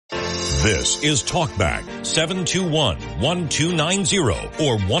This is Talkback 721-1290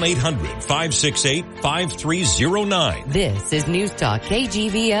 or 1-800-568-5309. This is News Talk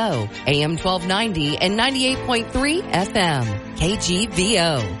KGVO, AM 1290 and 98.3 FM.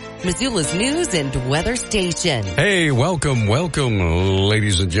 KGVO, Missoula's news and weather station. Hey, welcome,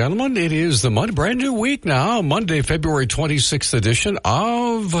 ladies and gentlemen. It is the brand new week now, Monday, February 26th edition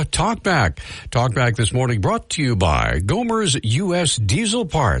of Talkback. Talkback this morning brought to you by Gomer's U.S. Diesel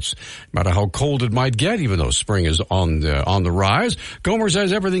Parts. No matter how cold it might get, even though spring is on the rise, Gomer's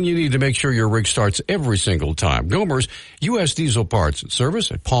has everything you need to make sure your rig starts every single time. Gomer's U.S. Diesel Parts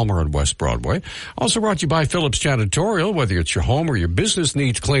service at Palmer and West Broadway. Also brought to you by Phillips Janitorial. Whether it's your home or your business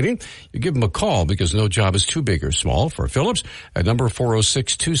needs cleaning, you give them a call because no job is too big or small for Phillips at number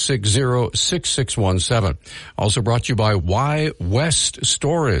 406-260-6617. Also brought to you by Y West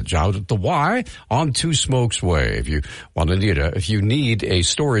Storage out at the Y on Two Smokes Way. If you need a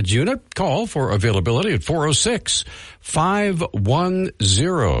storage unit, call for availability at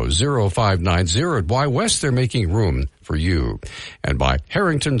 406-510-0590. At Y West, they're making room for you. And by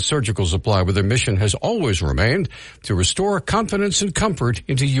Harrington Surgical Supply, where their mission has always remained to restore confidence and comfort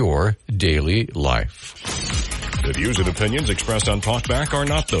into your daily life. The views and opinions expressed on Talkback are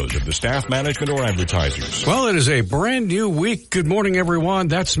not those of the staff, management, or advertisers. Well, it is a brand new week. Good morning, everyone.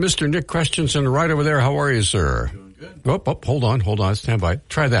 That's Mr. Nick Christensen right over there. How are you, sir? Oh, hold on. Stand by.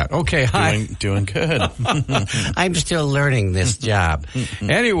 Try that. Okay, hi. Doing good. I'm still learning this job.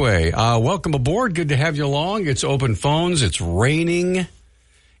 Anyway, welcome aboard. Good to have you along. It's open phones. It's raining.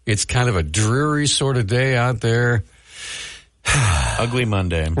 It's kind of a dreary sort of day out there. Ugly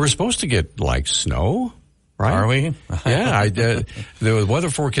Monday. We're supposed to get, snow, right? Are we? Yeah, the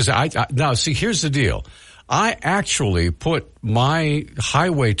weather forecast. Now, see, here's the deal. I actually put my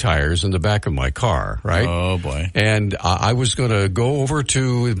highway tires in the back of my car, right? Oh, boy. And I was going to go over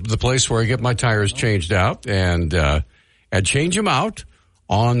to the place where I get my tires changed out and change them out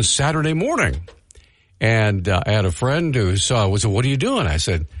on Saturday morning. And I had a friend who said, what are you doing? I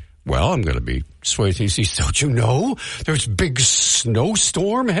said, well, I'm going to be swayed. He says, don't you know there's a big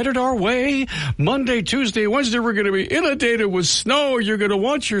snowstorm headed our way? Monday, Tuesday, Wednesday, we're going to be inundated with snow. You're going to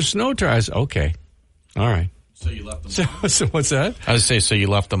want your snow tires. Okay. All right. So you left them on? So what's that? I was say, so you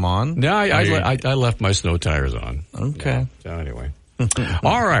left them on? No, I left my snow tires on. Okay. Yeah. So anyway.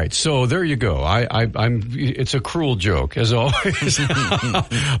 All right. So there you go. It's a cruel joke, as always.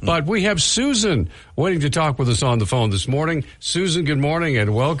 But we have Susan waiting to talk with us on the phone this morning. Susan, good morning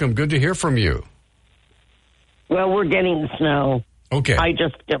and welcome. Good to hear from you. Well, we're getting snow. Okay.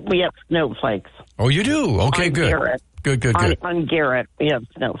 We have snowflakes. Oh, you do? Okay, good. Garrett. Good. On Garrett, we have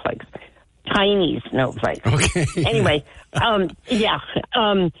snowflakes. Tiny snowflakes. Okay. Anyway, did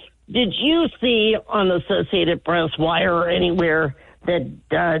you see on the Associated Press wire or anywhere that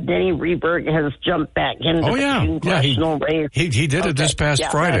Denny Rehberg has jumped back into the congressional race? He did it this past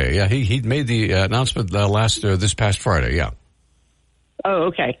Friday. Yeah, he made the announcement this past Friday. Yeah. Oh,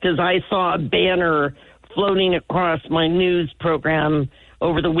 okay. Because I saw a banner floating across my news program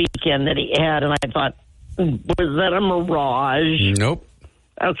over the weekend that he had, and I thought, was that a mirage? Nope.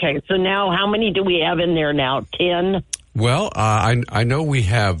 Okay, so now how many do we have in there now? 10? Well, I know we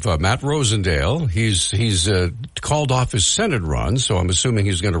have Matt Rosendale. He's called off his Senate run, so I'm assuming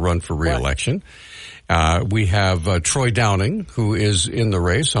he's going to run for re-election. We have Troy Downing, who is in the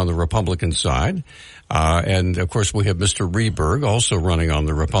race on the Republican side. And of course we have Mr. Rehberg also running on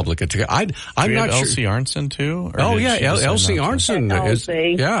the Republican ticket. I'm not sure. Elsie Arnson too? Elsie Arnson is.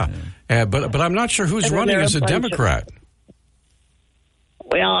 Yeah. But I'm not sure who's running as a Democrat.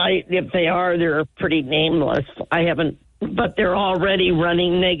 Well, if they are, they're pretty nameless. But they're already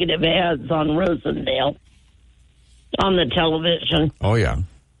running negative ads on Rosendale on the television. Oh, yeah.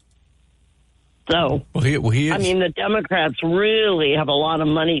 So, he is. I mean, the Democrats really have a lot of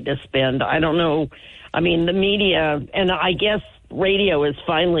money to spend. I don't know. I mean, the media, and I guess radio is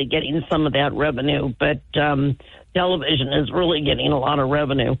finally getting some of that revenue, but television is really getting a lot of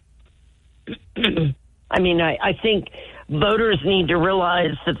revenue. I mean, I think voters need to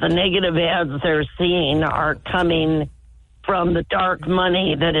realize that the negative ads they're seeing are coming from the dark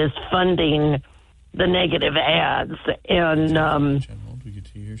money that is funding the negative ads. And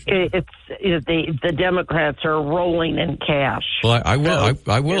the Democrats are rolling in cash. Well, I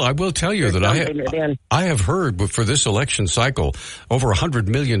will tell you that I have heard for this election cycle over $100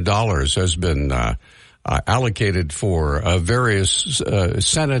 million has been allocated for various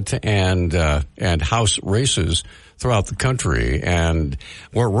Senate and House races throughout the country, and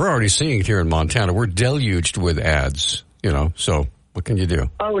we're already seeing it here in Montana. We're deluged with ads, so what can you do?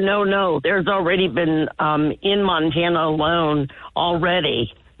 Oh, no. There's already been, in Montana alone,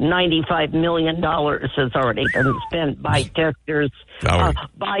 already $95 million has already been spent by testers,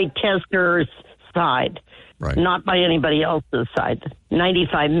 side, right. Not by anybody else's side.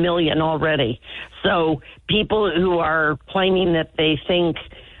 $95 million already. So people who are claiming that they think,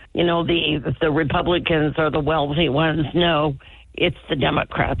 the Republicans are the wealthy ones, no, it's the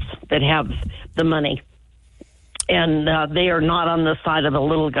Democrats that have the money. And they are not on the side of the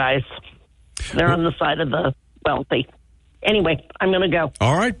little guys. They're on the side of the wealthy. Anyway, I'm going to go.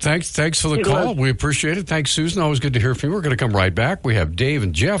 All right. Thanks for the call. We appreciate it. Thanks, Susan. Always good to hear from you. We're going to come right back. We have Dave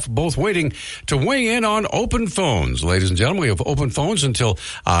and Jeff both waiting to weigh in on open phones. Ladies and gentlemen, we have open phones until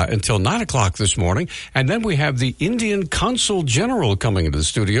 9 o'clock this morning. And then we have the Indian Consul General coming into the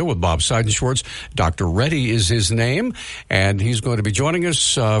studio with Bob Seidenschwarz. Dr. Reddy is his name. And he's going to be joining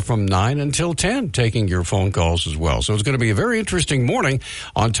us from 9 until 10, taking your phone calls as well. So it's going to be a very interesting morning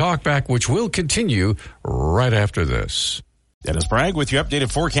on Talkback, which will continue right after this. Dennis Bragg with your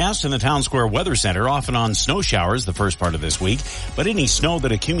updated forecast in the Town Square Weather Center, off and on snow showers the first part of this week, but any snow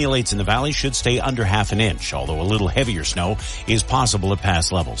that accumulates in the valley should stay under half an inch, although a little heavier snow is possible at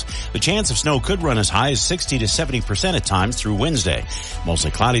past levels. The chance of snow could run as high as 60 to 70% at times through Wednesday. Mostly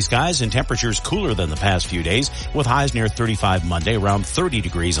cloudy skies and temperatures cooler than the past few days, with highs near 35 Monday, around 30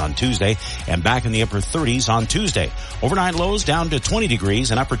 degrees on Tuesday, and back in the upper 30s on Tuesday. Overnight lows down to 20 degrees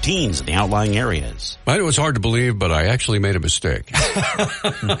and upper teens in the outlying areas. I know it's hard to believe, but I actually made a mistake. The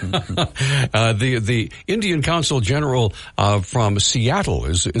Indian Consul General from Seattle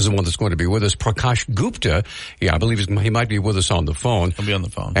is the one that's going to be with us. Prakash Gupta. Yeah, I believe he might be with us on the phone. He'll be on the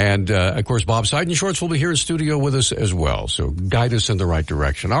phone. And, of course, Bob Seidenschwarz will be here in studio with us as well. So guide us in the right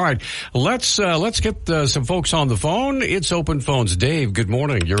direction. All right. Let's get some folks on the phone. It's open phones. Dave, good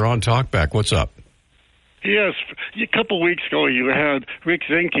morning. You're on Talkback. What's up? Yes, a couple of weeks ago you had Rick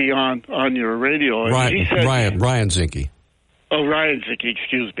Zinke on your radio. And Ryan, he said, Ryan Zinke. Oh, Ryan Zinke,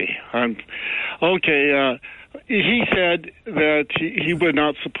 excuse me. He said that he would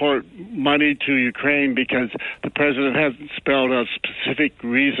not support money to Ukraine because the president hasn't spelled a specific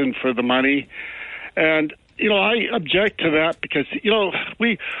reason for the money. And, I object to that because,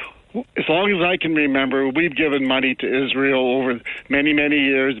 as long as I can remember, we've given money to Israel over many, many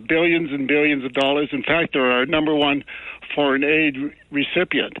years, billions and billions of dollars. In fact, they're our number one foreign aid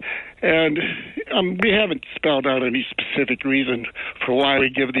recipient. And we haven't spelled out any specific reason for why we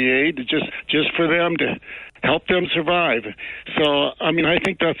give the aid, just for them to help them survive. So, I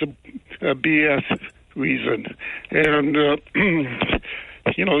think that's a BS reason. And,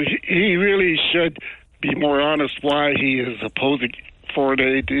 he really should be more honest why he is opposing foreign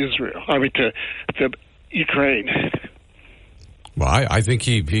aid to Israel, to Ukraine. Well, I think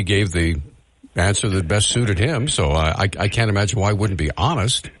he gave the answer that best suited him, so I can't imagine why he wouldn't be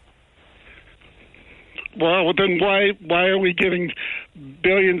honest. Well, then why are we giving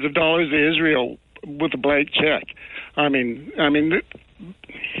billions of dollars to Israel with a blank check? Isn't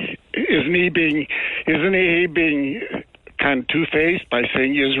he being kind of two-faced by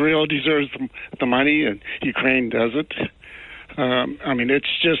saying Israel deserves the money and Ukraine doesn't?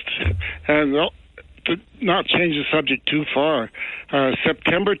 It's just, to not change the subject too far,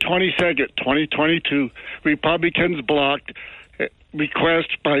 September 22nd, 2022, Republicans blocked a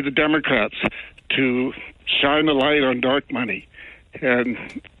request by the Democrats to shine a light on dark money. And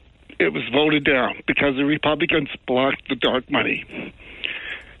it was voted down because the Republicans blocked the dark money.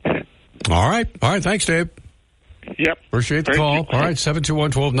 All right. Thanks, Dave. Yep. Appreciate the call. All right,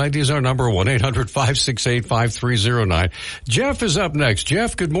 721-1290 is our number, 1-800-568-5309. Jeff is up next.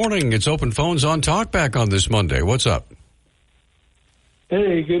 Jeff, good morning. It's open phones on Talkback on this Monday. What's up?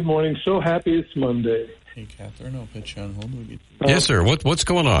 Hey, good morning. So happy it's Monday. Hey, Catherine, I'll put you on hold. Yes, sir. What's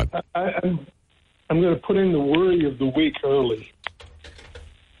going on? I'm going to put in the worry of the week early.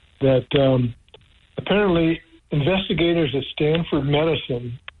 That apparently investigators at Stanford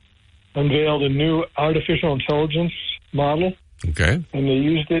Medicine unveiled a new artificial intelligence model. Okay. And they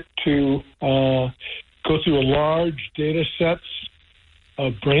used it to go through a large data sets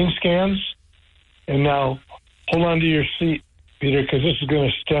of brain scans. And now, hold on to your seat, Peter, because this is going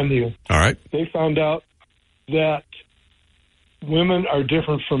to stun you. All right. They found out that women are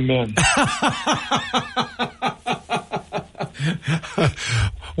different from men.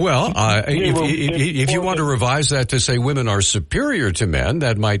 Well, if you want to revise that to say women are superior to men,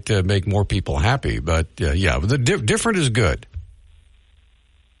 that might make more people happy. But, the different is good.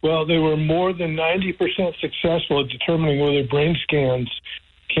 Well, they were more than 90% successful at determining whether brain scans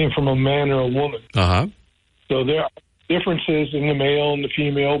came from a man or a woman. Uh-huh. So there are differences in the male and the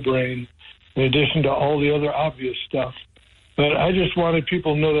female brain, in addition to all the other obvious stuff. But I just wanted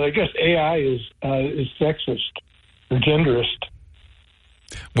people to know that I guess AI is sexist or genderist.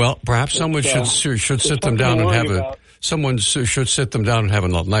 Well, perhaps someone should sit them down and have someone should sit them down and have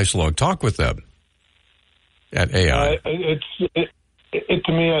a nice long talk with them at AI. It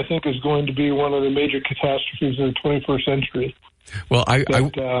to me, I think, is going to be one of the major catastrophes of the 21st century. Well,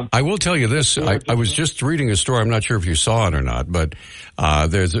 I will tell you this. I was just reading a story. I'm not sure if you saw it or not, but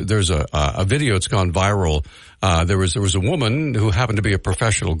there's a video. It's gone viral. There was a woman who happened to be a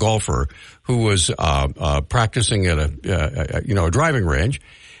professional golfer who was practicing at a driving range.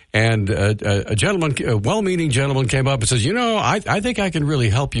 And a gentleman, a well-meaning gentleman, came up and says, I think I can really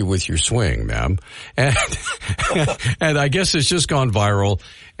help you with your swing, ma'am. And and I guess it's just gone viral.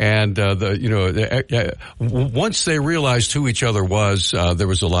 And once they realized who each other was, there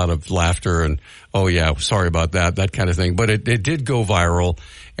was a lot of laughter and, oh yeah, sorry about that kind of thing. But it did go viral,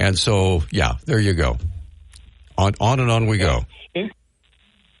 and so yeah, there you go. On and on we go. In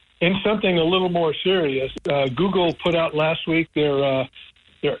something a little more serious, Google put out last week their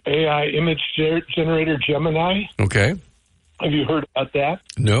AI image generator, Gemini. Okay. Have you heard about that?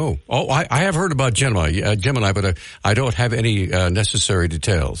 No. Oh, I have heard about Gemini, but I don't have any necessary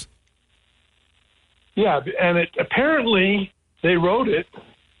details. Yeah, and apparently they wrote it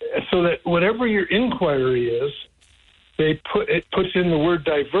so that whatever your inquiry is, it puts in the word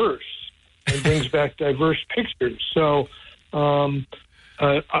diverse and brings back diverse pictures. So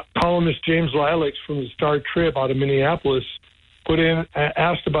columnist James Lilacs from the Star Trib out of Minneapolis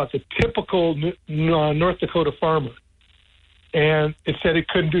asked about the typical North Dakota farmer. And it said it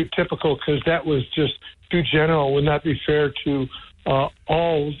couldn't do typical because that was just too general, would not be fair to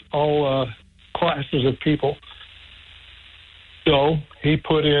all classes of people. So he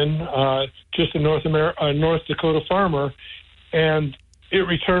put in just a North Dakota farmer, and it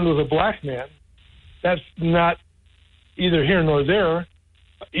returned with a black man. That's not either here nor there,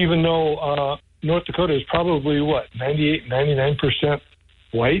 even though North Dakota is probably, 98, 99%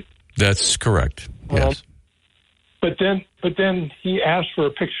 white? That's correct, yes. But then he asked for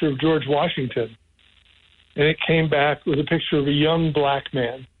a picture of George Washington, and it came back with a picture of a young black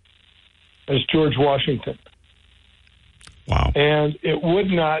man as George Washington. Wow! And it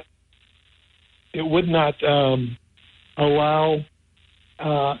would not allow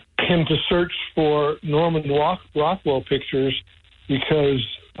him to search for Norman Rockwell pictures because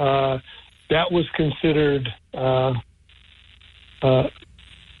that was considered.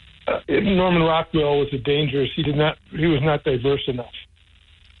 Norman Rockwell was a dangerous. He was not diverse enough.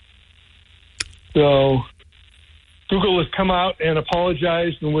 So Google has come out and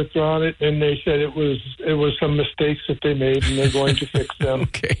apologized and withdrawn it, and they said it was some mistakes that they made, and they're going to fix them.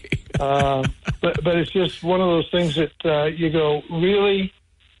 Okay. But it's just one of those things that you go, really,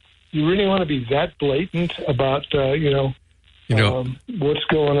 you really want to be that blatant about what's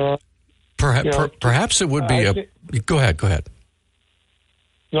going on. Perhaps it would be Go ahead.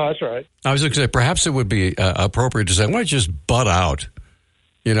 No, that's all right. I was going to say, perhaps it would be appropriate to say, why don't you just butt out,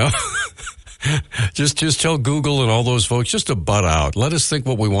 just tell Google and all those folks just to butt out. Let us think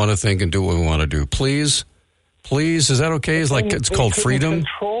what we want to think and do what we want to do. Please, is that okay? It's called freedom.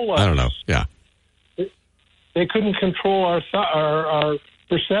 I don't know. Yeah. They couldn't control our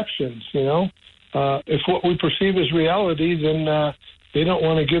perceptions, If what we perceive as reality, then they don't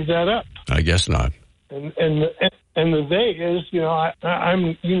want to give that up. I guess not. And the they is,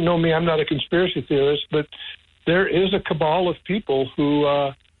 I'm me, I'm not a conspiracy theorist, but there is a cabal of people who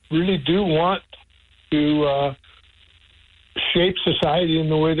really do want to shape society in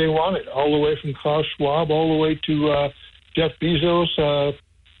the way they want it, all the way from Klaus Schwab, all the way to Jeff Bezos,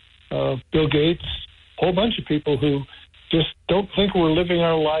 Bill Gates, a whole bunch of people who just don't think we're living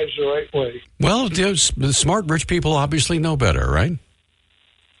our lives the right way. Well, the smart, rich people obviously know better, right?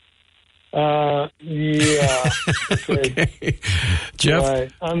 Yeah. Okay. Jeff.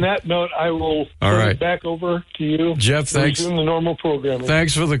 Right. On that note, I will turn it back over to you. Jeff, thanks. Resume the normal programming.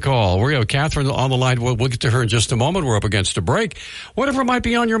 Thanks for the call. We have Catherine on the line. We'll get to her in just a moment. We're up against a break. Whatever might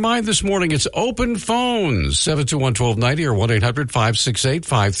be on your mind this morning, it's open phones, 721-1290 or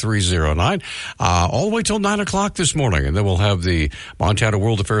 1-800-568-5309, all the way till 9 o'clock this morning. And then we'll have the Montana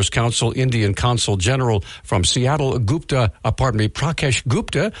World Affairs Council Indian Consul General from Seattle, Prakash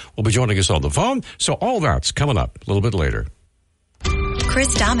Gupta will be joining us on the phone. So all that's coming up a little bit later.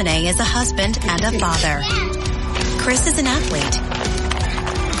 Chris Domine is a husband and a father. Chris is an athlete.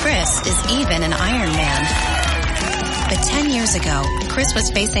 Chris is even an Iron Man. But 10 years ago, Chris was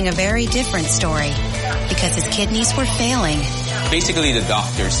facing a very different story because his kidneys were failing. Basically, the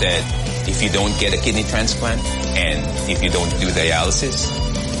doctor said, if you don't get a kidney transplant and if you don't do dialysis,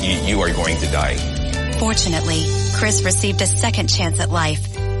 you are going to die. Fortunately, Chris received a second chance at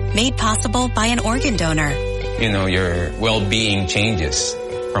life, made possible by an organ donor. Your well-being changes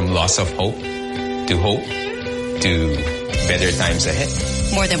from loss of hope to better times ahead.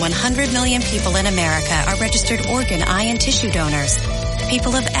 More than 100 million people in America are registered organ, eye, and tissue donors.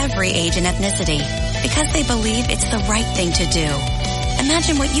 People of every age and ethnicity, because they believe it's the right thing to do.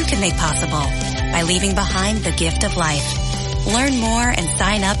 Imagine what you can make possible by leaving behind the gift of life. Learn more and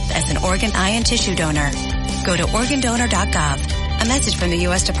sign up as an organ, eye, and tissue donor. Go to organdonor.gov. A message from the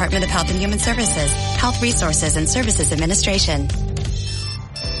U.S. Department of Health and Human Services, Health Resources and Services Administration.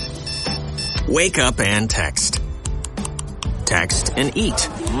 Wake up and text. Text and eat.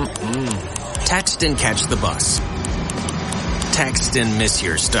 Text and catch the bus. Text and miss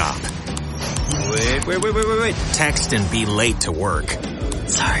your stop. Wait. Text and be late to work.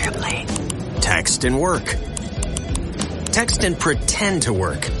 Sorry, I'm late. Text and work. Text and pretend to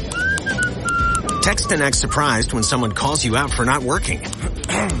work. Text and act surprised when someone calls you out for not working.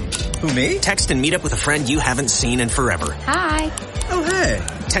 Who, me? Text and meet up with a friend you haven't seen in forever. Hi. Oh, hey.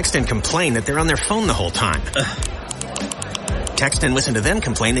 Text and complain that they're on their phone the whole time. Text and listen to them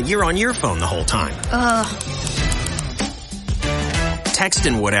complain that you're on your phone the whole time. Text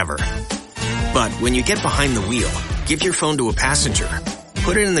and whatever. But when you get behind the wheel, give your phone to a passenger.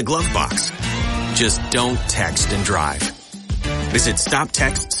 Put it in the glove box. Just don't text and drive. Visit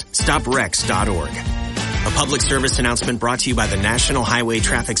StopTextsStopWrecks.org. A public service announcement brought to you by the National Highway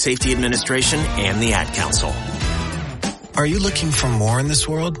Traffic Safety Administration and the Ad Council. Are you looking for more in this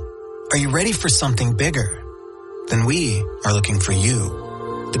world? Are you ready for something bigger? Then we are looking for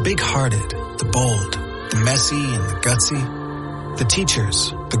you. The big-hearted, the bold, the messy and the gutsy. The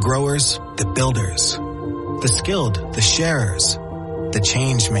teachers, the growers, the builders. The skilled, the sharers, the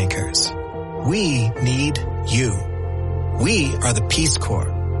change makers. We need you. We are the Peace Corps.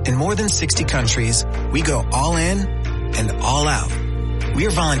 In more than 60 countries, we go all in and all out. We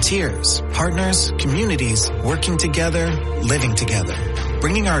are volunteers, partners, communities, working together, living together,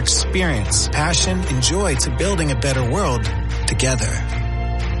 bringing our experience, passion, and joy to building a better world together.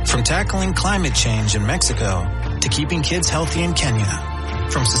 From tackling climate change in Mexico to keeping kids healthy in Kenya,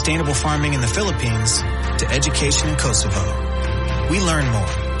 from sustainable farming in the Philippines to education in Kosovo. We learn more,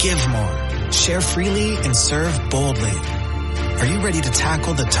 give more, share freely, and serve boldly. Are you ready to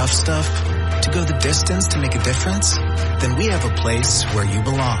tackle the tough stuff? To go the distance to make a difference? Then we have a place where you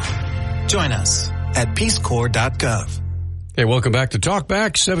belong. Join us at peacecorps.gov. Hey, welcome back to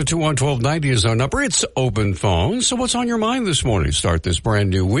Talkback. 721-1290 is our number. It's open phone. So what's on your mind this morning? Start this brand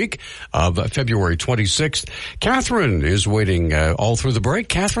new week of February 26th. Catherine is waiting all through the break.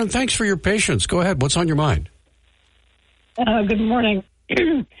 Catherine, thanks for your patience. Go ahead. What's on your mind? Good morning.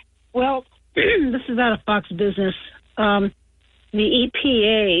 Well, this is out of Fox Business. The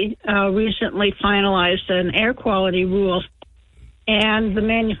EPA recently finalized an air quality rule, and the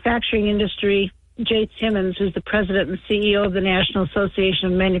manufacturing industry, Jay Timmons, who's the president and CEO of the National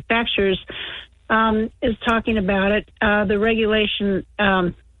Association of Manufacturers, is talking about it. The regulation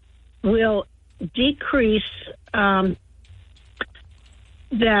will decrease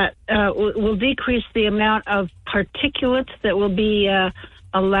will decrease the amount of particulates that will be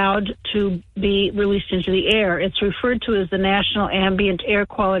allowed to be released into the air. It's referred to as the National Ambient Air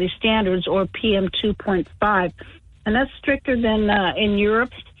Quality Standards, or PM 2.5, and that's stricter than in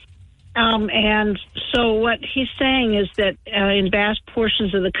Europe. And so what he's saying is that in vast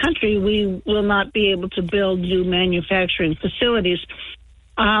portions of the country, we will not be able to build new manufacturing facilities.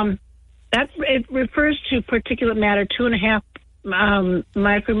 That it refers to particulate matter 2.5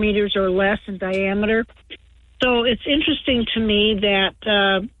 micrometers or less in diameter. So it's interesting to me that,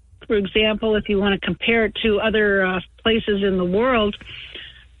 for example, if you want to compare it to other places in the world,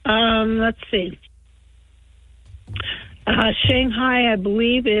 let's see. Shanghai, I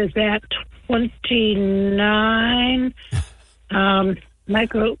believe, is at 29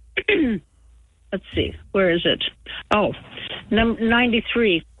 micro. Let's see, where is it? Oh,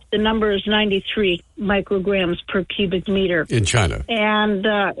 93. The number is 93 micrograms per cubic meter. In China. And,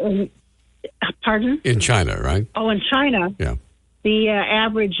 pardon? In China, right? Oh, in China. Yeah. The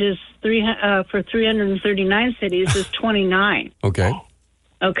average is for 339 cities is 29. Okay.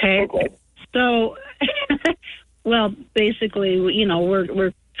 Okay. So, well, basically, you know,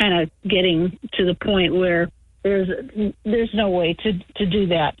 we're kind of getting to the point where there's no way to do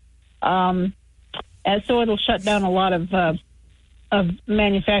that, and so it'll shut down a lot of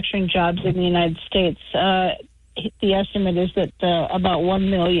manufacturing jobs in the United States. The estimate is that about 1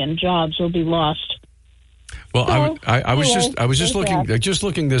 million jobs will be lost. Well, So, I was just there's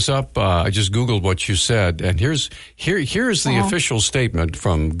looking this up. I just Googled what you said, and here's the official statement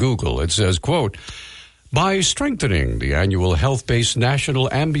from Google. It says, quote, by strengthening the annual health-based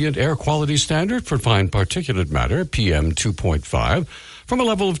national ambient air quality standard for fine particulate matter, PM 2.5, from a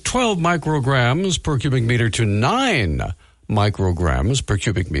level of 12 micrograms per cubic meter to 9 micrograms per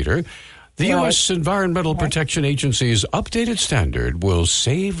cubic meter. The U.S. Environmental Protection Agency's updated standard will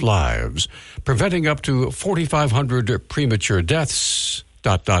save lives, preventing up to 4,500 premature deaths, ...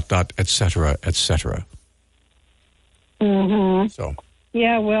 et cetera, et cetera. Mm-hmm. So.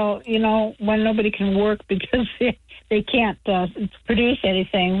 Yeah, well, you know, when nobody can work because they can't produce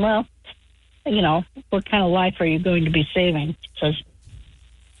anything, well, you know, what kind of life are you going to be saving? So,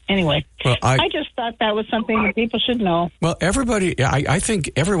 anyway, well, I just thought that was something that people should know. Well, I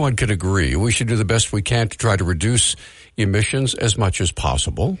think everyone could agree we should do the best we can to try to reduce emissions as much as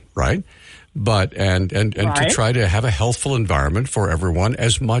possible, right? But and to try to have a healthful environment for everyone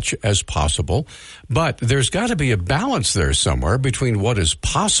as much as possible. But there's got to be a balance there somewhere between what is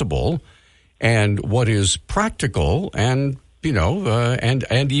possible and what is practical and, you know,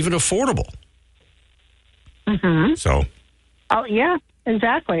 and even affordable. Mm-hmm. So. Oh, yeah,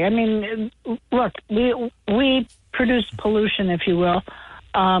 exactly. I mean, look, we produce pollution, if you will,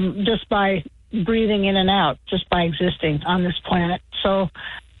 just by breathing in and out, just by existing on this planet. So,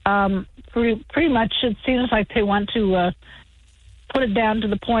 pretty much it seems like they want to put it down to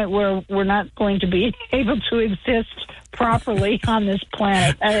the point where we're not going to be able to exist properly on this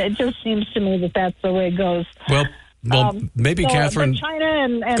planet. It just seems to me that that's the way it goes. Well, maybe, Catherine. But China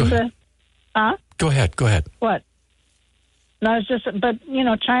and Go ahead. What? No, it's just, but you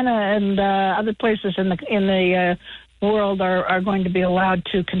know, China and other places in the world are going to be allowed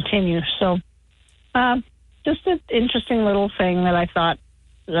to continue. So, just an interesting little thing that I thought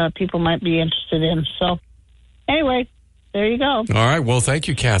people might be interested in. So, anyway, there you go. All right. Well, thank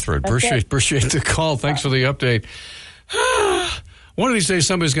you, Catherine. Appreciate the call. Thanks for the update. One of these days,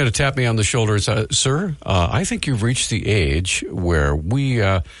 somebody's going to tap me on the shoulder and say, "Sir, I think you've reached the age where we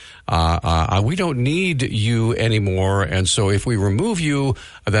don't need you anymore, and so if we remove you,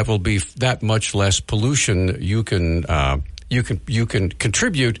 that will be that much less pollution you can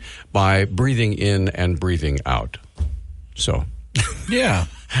contribute by breathing in and breathing out." So, yeah,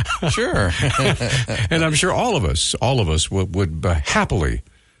 sure. And I'm sure all of us would happily,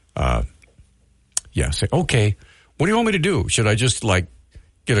 say, okay. What do you want me to do? Should I just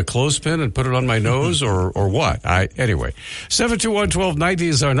get a clothespin and put it on my nose or what? Anyway, 721-1290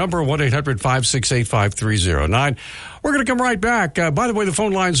 is our number, 1-800-568-5309. We're going to come right back. By the way, the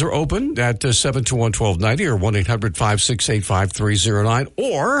phone lines are open at 721-1290 or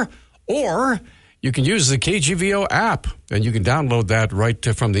 1-800-568-5309 or you can use the KGVO app and you can download that right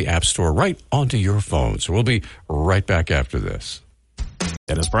from the App Store right onto your phone. So we'll be right back after this.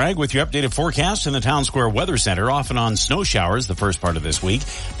 Dennis Bragg with your updated forecast in the Town Square Weather Center. Off and on snow showers the first part of this week,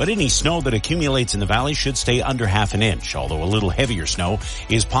 but any snow that accumulates in the valley should stay under half an inch, although a little heavier snow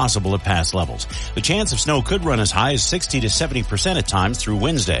is possible at past levels. The chance of snow could run as high as 60 to 70% at times through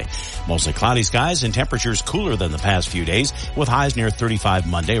Wednesday. Mostly cloudy skies and temperatures cooler than the past few days, with highs near 35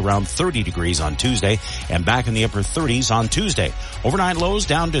 Monday, around 30 degrees on Tuesday, and back in the upper 30s on Tuesday. Overnight lows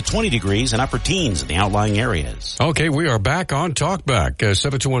down to 20 degrees and upper teens in the outlying areas. Okay, we are back on Talkback.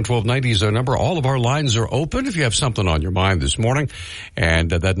 721-1290 is our number. All of our lines are open if you have something on your mind this morning.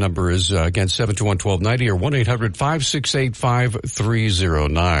 And that number is, again, 721-1290 or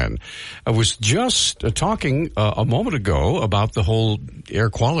 1-800-568-5309. I was just talking a moment ago about the whole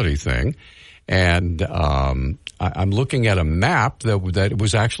air quality thing. And I'm looking at a map that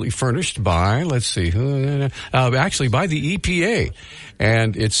was actually furnished by, actually by the EPA.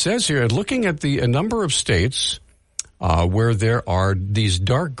 And it says here, looking at the number of states where there are these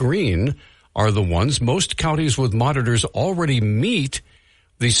dark green are the ones. Most counties with monitors already meet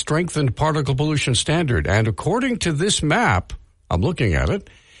the strengthened particle pollution standard. And according to this map, I'm looking at it,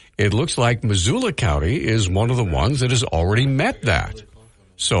 it looks like Missoula County is one of the ones that has already met that.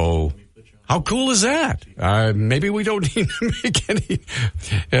 So how cool is that? Maybe we don't need to make any.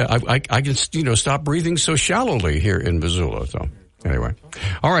 I can stop breathing so shallowly here in Missoula. So anyway,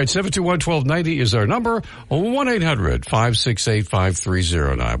 all right. 721-1290 is our number.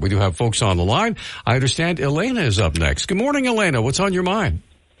 1-800-568-5309. We do have folks on the line. I understand Elena is up next. Good morning, Elena. What's on your mind?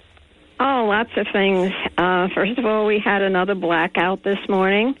 Oh, lots of things. First of all, we had another blackout this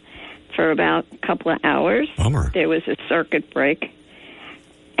morning for about a couple of hours. Bummer. There was a circuit break.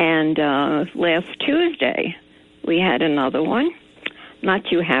 And last Tuesday, we had another one. Not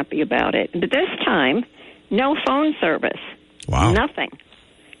too happy about it. But this time, no phone service. Wow. Nothing.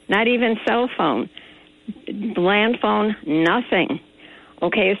 Not even cell phone. Land phone, nothing.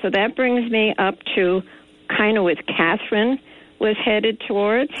 Okay, so that brings me up to kind of what Catherine was headed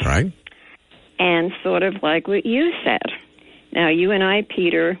towards. Right. And sort of like what you said. Now, you and I,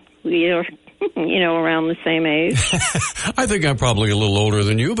 Peter, we are around the same age. I think I'm probably a little older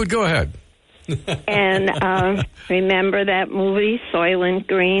than you, but go ahead. And remember that movie, Soylent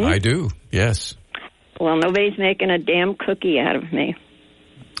Green? I do, yes. Well, nobody's making a damn cookie out of me.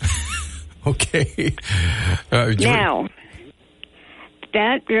 Okay. Now,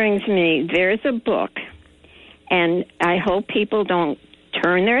 that brings me, there's a book, and I hope people don't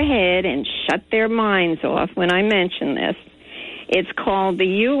turn their head and shut their minds off when I mention this. It's called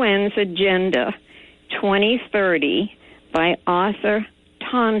The UN's Agenda 2030 by Arthur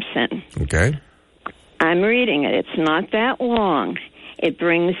Thompson. Okay. I'm reading it. It's not that long. It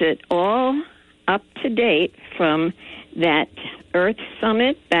brings it all up to date from that Earth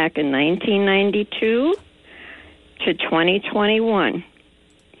Summit back in 1992 to 2021.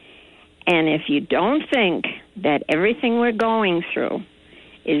 And if you don't think that everything we're going through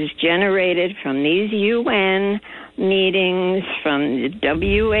is generated from these UN meetings, from the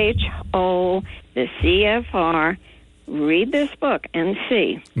WHO, the CFR, read this book and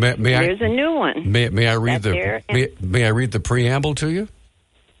see. There's a new one. May I read may I read the preamble to you?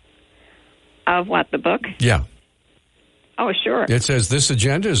 Of what, the book? Yeah. Oh, sure. It says this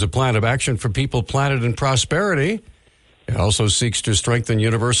agenda is a plan of action for people, planet, and prosperity. It also seeks to strengthen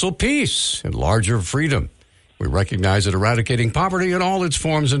universal peace and larger freedom. We recognize that eradicating poverty in all its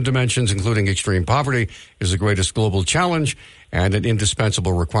forms and dimensions, including extreme poverty, is the greatest global challenge and an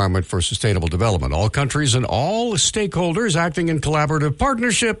indispensable requirement for sustainable development. All countries and all stakeholders acting in collaborative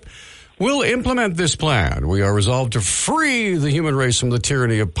partnership will implement this plan. We are resolved to free the human race from the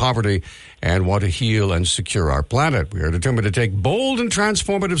tyranny of poverty and want to heal and secure our planet. We are determined to take bold and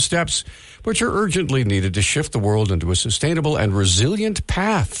transformative steps which are urgently needed to shift the world into a sustainable and resilient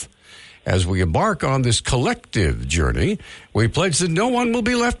path. As we embark on this collective journey, we pledge that no one will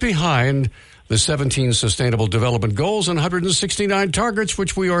be left behind. The 17 Sustainable Development Goals and 169 targets,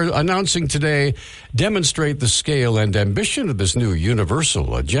 which we are announcing today, demonstrate the scale and ambition of this new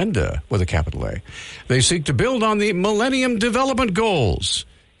universal agenda with a capital A. They seek to build on the Millennium Development Goals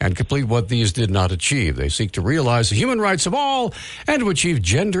and complete what these did not achieve. They seek to realize the human rights of all and to achieve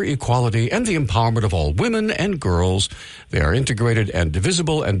gender equality and the empowerment of all women and girls. They are integrated and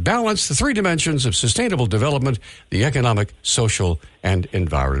divisible and balance the three dimensions of sustainable development, the economic, social, and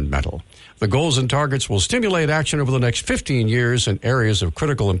environmental. The goals and targets will stimulate action over the next 15 years in areas of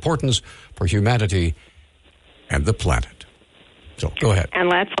critical importance for humanity and the planet. So, go ahead.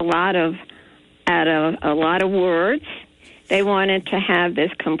 And that's a lot of words. They wanted to have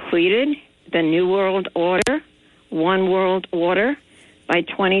this completed, the New World Order, One World Order, by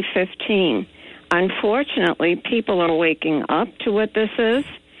 2015. Unfortunately, people are waking up to what this is,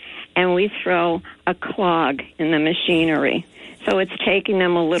 and we throw a clog in the machinery. So it's taking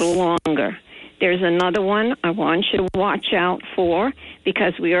them a little longer. There's another one I want you to watch out for,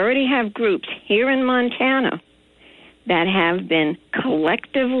 because we already have groups here in Montana that have been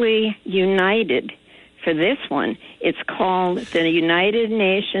collectively united for this one. It's called the United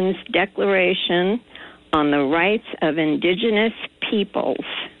Nations Declaration on the Rights of Indigenous Peoples.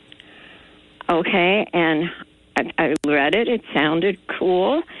 Okay, and I read it. It sounded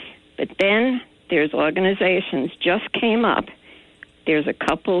cool. But then there's organizations just came up. There's a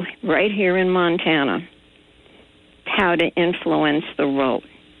couple right here in Montana. How to influence the vote.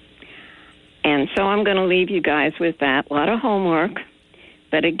 And so I'm going to leave you guys with that. A lot of homework.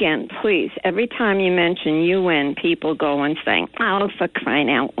 But again, please, every time you mention UN, people go and say, oh, for crying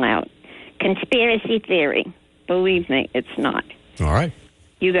out loud. Conspiracy theory. Believe me, it's not. All right.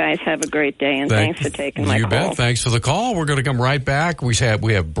 You guys have a great day, and thanks for taking my call. You bet. Thanks for the call. We're going to come right back. We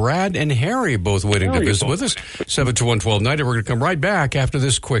have Brad and Harry both waiting to visit with us. 721-1290. We're going to come right back after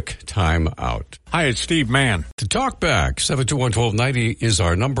this quick time out. Hi, it's Steve Mann. To talk back, 721-1290 is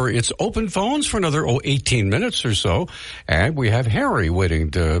our number. It's open phones for another 18 minutes or so. And we have Harry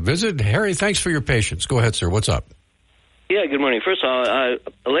waiting to visit. Harry, thanks for your patience. Go ahead, sir. What's up? Yeah, good morning. First of all,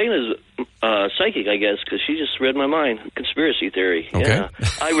 Elena's psychic, I guess, because she just read my mind. Conspiracy theory. Okay. Yeah.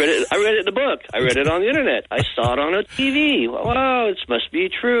 I read it in the book. I read it on the internet. I saw it on a TV. Wow, it must be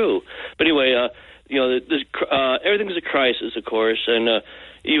true. But anyway, everything's a crisis, of course, and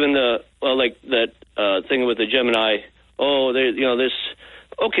even that thing with the Gemini. Oh, this.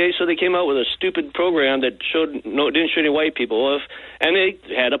 Okay, so they came out with a stupid program that didn't show any white people, and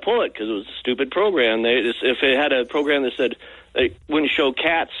they had to pull it because it was a stupid program. If it had a program that said they wouldn't show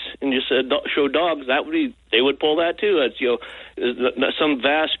cats and just show dogs, they would pull that too. That's some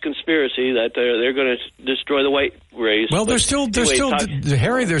vast conspiracy that they're going to destroy the white race. Well,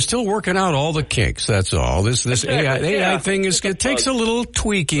 Harry, they're still working out all the kinks. That's all. This AI thing it takes a little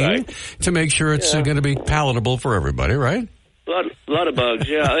tweaking to make sure it's going to be palatable for everybody, right? A lot of bugs,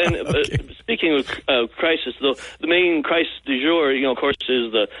 yeah. And, okay. speaking of crisis, the main crisis du jour, of course,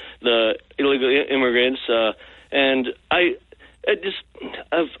 is the illegal immigrants, and it just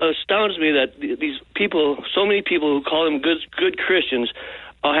astounds me that these people, so many people who call them good Christians,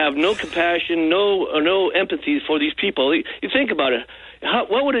 have no compassion, no empathy for these people. You think about it.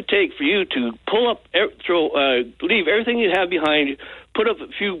 What would it take for you to pull up, leave everything you have behind you, put up a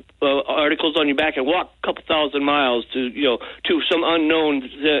few articles on your back, and walk a couple thousand miles to some unknown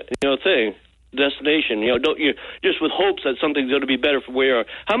destination? Just with hopes that something's going to be better from where you are.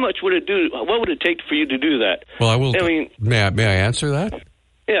 How much would it do? What would it take for you to do that? Well, I will. May I answer that?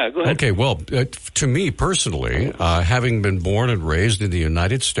 Yeah, go ahead. Okay, well, to me personally, having been born and raised in the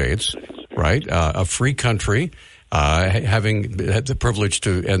United States, right, a free country, having had the privilege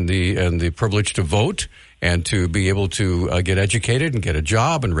to and the privilege to vote and to be able to get educated and get a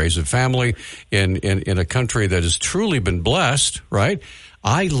job and raise a family in a country that has truly been blessed, right?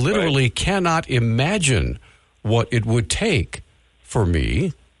 I literally cannot imagine what it would take for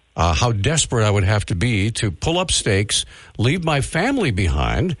me. How desperate I would have to be to pull up stakes, leave my family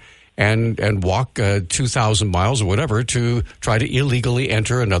behind, and walk 2,000 miles or whatever to try to illegally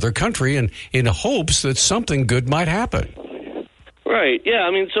enter another country and in hopes that something good might happen. Right. Yeah.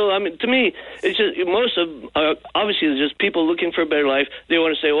 To me, it's just most of obviously it's just people looking for a better life. They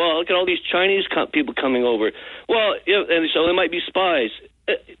want to say, well, look at all these Chinese people coming over. Well, and so they might be spies.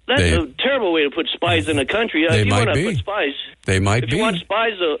 That's a terrible way to put spies in a country. They if you might want to be. put spies, they might if be. You want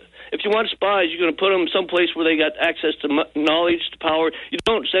spies, if you want spies, you're going to put them someplace where they got access to knowledge, to power. You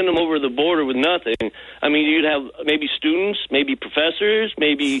don't send them over the border with nothing. I mean, you'd have maybe students, maybe professors,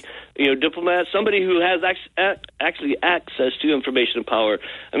 maybe diplomats, somebody who has actually access to information and power.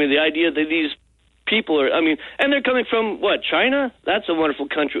 I mean, the idea that these people are, and they're coming from, China? That's a wonderful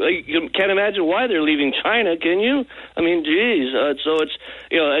country. You can't imagine why they're leaving China, can you? Geez.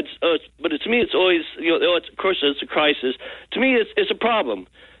 But to me, it's always, of course, it's a crisis. To me, it's a problem.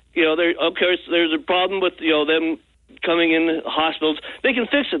 Of course, there's a problem with, them coming in hospitals. They can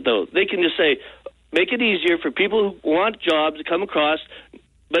fix it, though. They can just say, make it easier for people who want jobs to come across,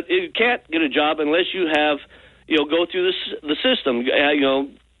 but you can't get a job unless you have, go through the system,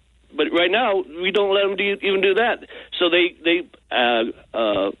 But right now, we don't let them even do that. So they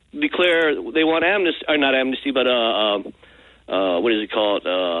declare they want amnesty, or not amnesty, but what is it called?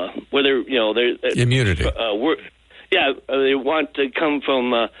 Where they're immunity. They want to come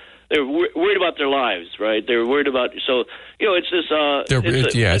from. They're worried about their lives, right? They're worried about. So it's this.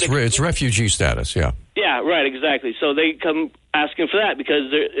 It's refugee status. Yeah. Yeah. Right. Exactly. So they come asking for that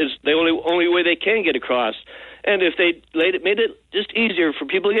because it's the only way they can get across. And if they made it just easier for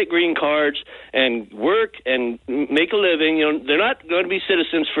people to get green cards and work and make a living, they're not going to be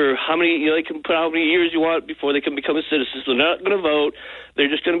citizens for how many, they can put how many years you want before they can become a citizen. So they're not going to vote. They're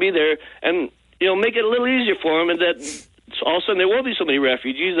just going to be there and, make it a little easier for them. And that all of a sudden there won't be so many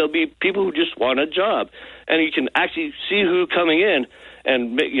refugees. There'll be people who just want a job. And you can actually see who's coming in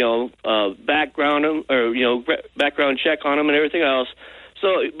and, background them or, background check on them and everything else.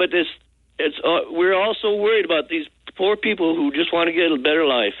 So, but we're also worried about these poor people who just want to get a better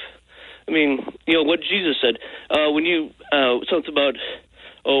life. What Jesus said when you something about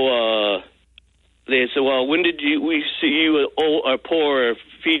they said, well, when did we see you are poor or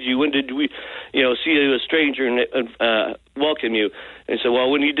feed you? When did we see you a stranger and welcome you? And said, well,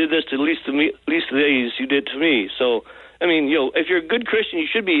 when you did this to least of these, you did to me. So. If you're a good Christian, you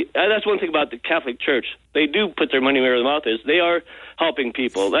should be. That's one thing about the Catholic Church. They do put their money where their mouth is. They are helping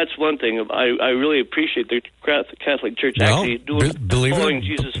people. That's one thing I really appreciate the Catholic Church actually following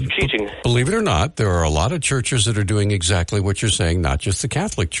Jesus' teaching. Believe it or not, there are a lot of churches that are doing exactly what you're saying, not just the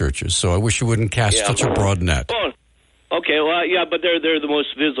Catholic churches. So I wish you wouldn't cast such a broad net. Okay, well, yeah, but they're the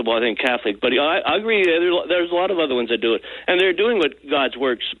most visible, I think, Catholic. But I agree. There's a lot of other ones that do it, and they're doing what God's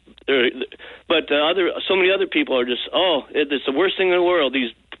works. But so many other people are just, it's the worst thing in the world.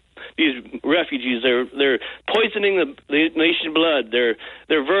 These refugees, they're poisoning the nation's blood. They're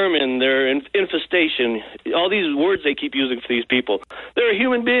vermin. They're infestation. All these words they keep using for these people. They're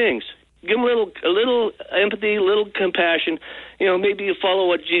human beings. Give them a little empathy, a little compassion. Maybe you follow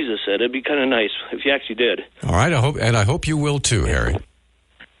what Jesus said. It'd be kind of nice if you actually did. All right, I hope you will too, Harry.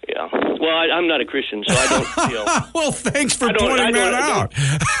 Yeah. Well, I'm not a Christian, so I don't. Well, thanks for pointing that out.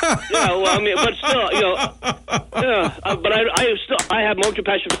 Yeah. Well, but still, yeah. But I have more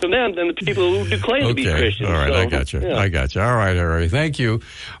compassion for them than the people who do claim to be Christians. All right, so, I got you. Yeah. I got you. All right, Harry. Thank you.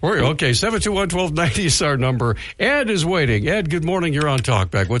 Okay, 721-1290 is our number. Ed is waiting. Ed, good morning. You're on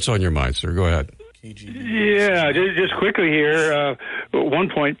Talkback. What's on your mind, sir? Go ahead. Yeah, just quickly here. At one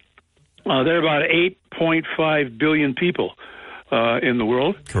point, there are about 8.5 billion people in the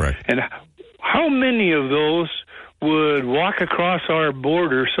world. Correct. And how many of those would walk across our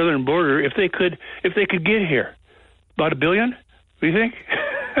border, southern border, if they could get here? About 1 billion? What do you think?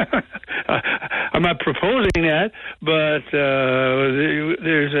 I'm not proposing that, but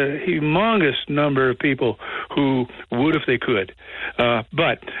there's a humongous number of people who would if they could.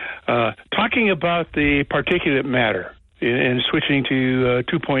 But talking about the particulate matter and switching to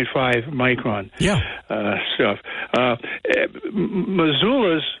 2.5 micron stuff,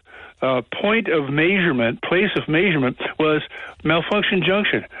 Missoula's point of measurement, place of measurement, was Malfunction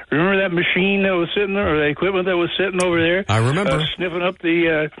Junction. Remember that machine that was sitting there, or the equipment that was sitting over there? I remember. Sniffing up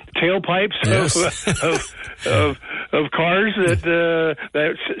the tailpipes of cars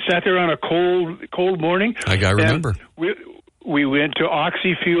that sat there on a cold morning. I remember. We went to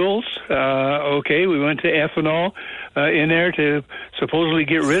oxyfuels. We went to ethanol in there to supposedly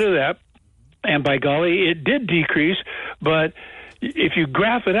get rid of that. And by golly, it did decrease, but if you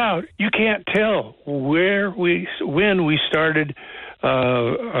graph it out, you can't tell when we started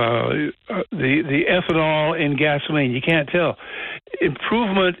the ethanol in gasoline. You can't tell.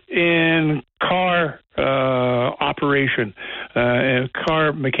 Improvement in car operation and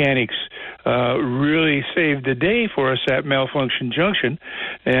car mechanics really saved the day for us at Malfunction Junction,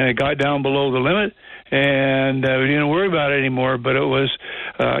 and it got down below the limit. And we didn't worry about it anymore, but it was,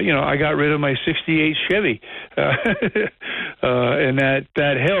 I got rid of my 68 Chevy, and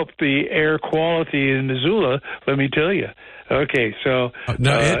that helped the air quality in Missoula, let me tell you. Okay, so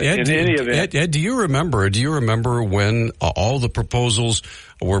now, Ed, in any event, Ed, do you remember when all the proposals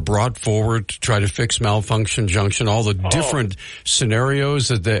were brought forward to try to fix Malfunction Junction, all the different scenarios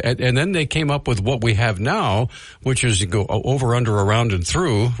and then they came up with what we have now, which is you go over, under, around, and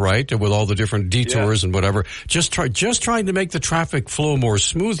through, right, with all the different detours and whatever, just trying to make the traffic flow more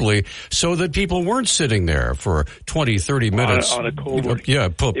smoothly so that people weren't sitting there for 20, 30 minutes on a cold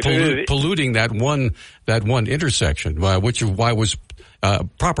morning. Polluting that one intersection, which was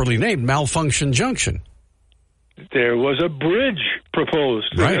properly named Malfunction Junction. There was a bridge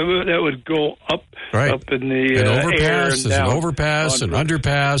proposed that would go up in the an overpass, air and an overpass, an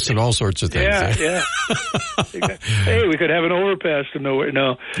underpass, and all sorts of things. Yeah. Hey, we could have an overpass to nowhere.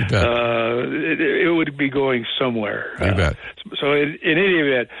 No, it would be going somewhere. You bet. So in any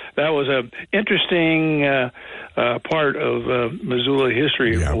event, that was an interesting part of Missoula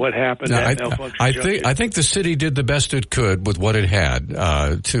history. What happened at Malfunction Junction. I think the city did the best it could with what it had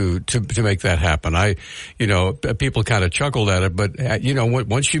to make that happen. People kind of chuckled at it, but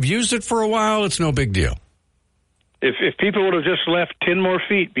once you've used it for a while, it's no big deal. If people would have just left 10 more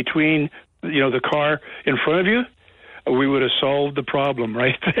feet between the car in front of you, we would have solved the problem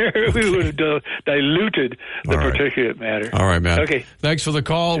right there. We would have diluted the particulate matter. All right, man. Okay. Thanks for the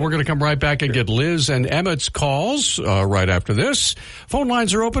call. We're going to come right back and get Liz and Emmett's calls right after this. Phone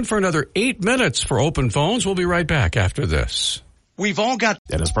lines are open for another 8 minutes for open phones. We'll be right back after this. We've all got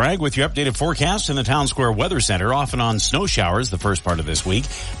Dennis Bragg with your updated forecast in the Town Square Weather Center, off and on snow showers the first part of this week,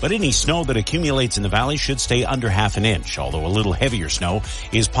 but any snow that accumulates in the valley should stay under half an inch, although a little heavier snow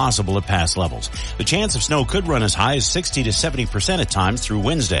is possible at past levels. The chance of snow could run as high as 60 to 70% at times through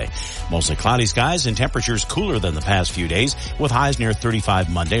Wednesday. Mostly cloudy skies and temperatures cooler than the past few days, with highs near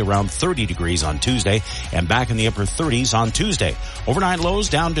 35 Monday, around 30 degrees on Tuesday, and back in the upper 30s on Tuesday. Overnight lows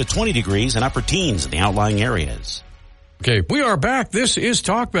down to 20 degrees and upper teens in the outlying areas. Okay, we are back. This is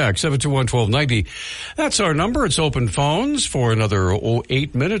Talkback, 721-1290. That's our number. It's open phones for another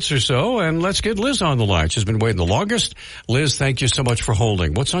 8 minutes or so, and let's get Liz on the line. She's been waiting the longest. Liz, thank you so much for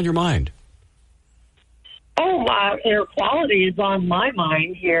holding. What's on your mind? Air quality is on my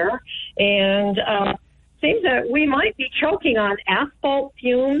mind here, and seems that we might be choking on asphalt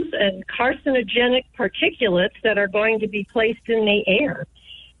fumes and carcinogenic particulates that are going to be placed in the air.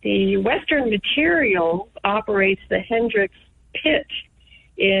 The Western Materials operates the Hendricks Pit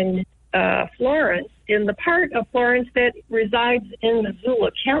in Florence, in the part of Florence that resides in Missoula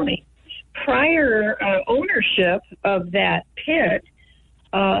County. Prior ownership of that pit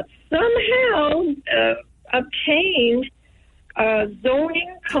somehow obtained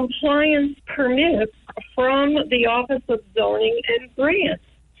zoning compliance permits from the Office of Zoning and Grants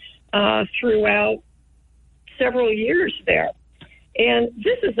throughout several years there. And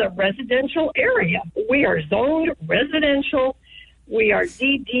this is a residential area. We are zoned residential. We are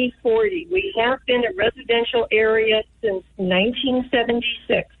DD40. We have been a residential area since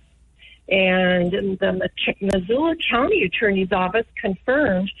 1976. And the Missoula County Attorney's Office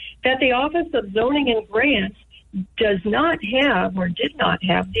confirmed that the Office of Zoning and Grants does not have or did not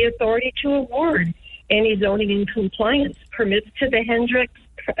have the authority to award any zoning and compliance permits to the Hendricks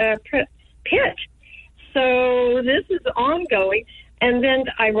Pit. So this is ongoing. And then,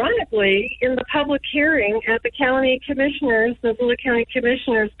 ironically, in the public hearing at the Missoula County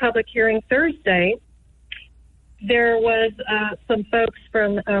Commissioners public hearing Thursday, there was some folks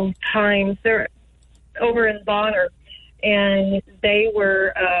from Times, they're over in Bonner, and they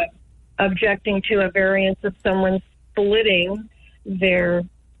were objecting to a variance of someone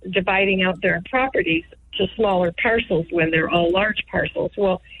dividing out their properties to smaller parcels when they're all large parcels.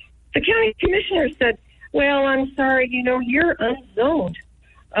 Well, the county commissioner said, well, I'm sorry, you're unzoned.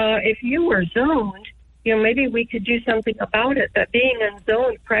 If you were zoned, maybe we could do something about it. But being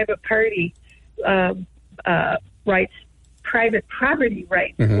unzoned, private party rights, private property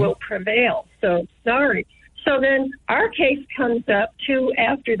rights will prevail. So sorry. So then our case comes up too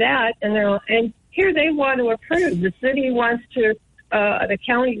after that, and here they want to approve. The city wants to, the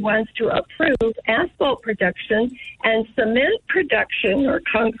county wants to approve asphalt production and cement production or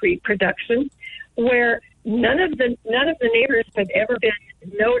concrete production, where none of the neighbors have ever been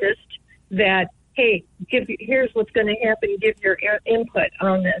noticed that, hey, here's what's going to happen. Give your input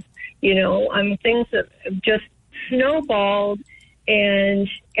on this. Things have just snowballed, and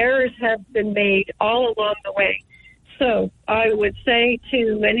errors have been made all along the way. So I would say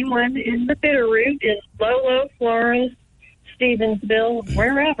to anyone in the Bitterroot, in Lolo, Florence, Stevensville,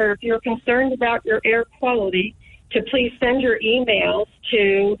 wherever, if you're concerned about your air quality, to please send your emails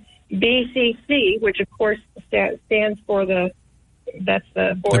to BCC, which of course stands for that's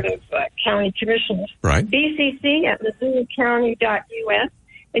the Board of County Commissioners. Right. BCC at MissoulaCounty.us.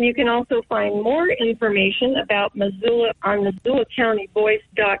 And you can also find more information about Missoula on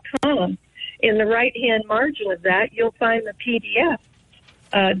MissoulaCountyVoice.com. In the right-hand margin of that, you'll find the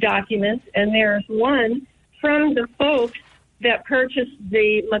PDF documents, and there's one from the folks that purchased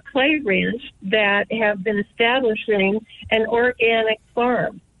the McClay Ranch that have been establishing an organic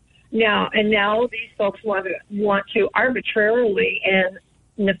farm. Now these folks want to arbitrarily and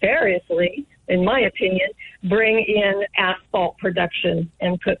nefariously, in my opinion, bring in asphalt production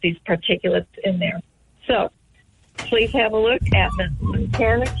and put these particulates in there. So please have a look at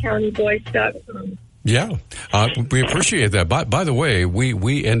MontanaCountyVoice.com. Yeah, we appreciate that. By the way,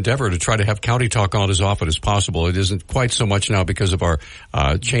 we endeavor to try to have County Talk on as often as possible. It isn't quite so much now because of our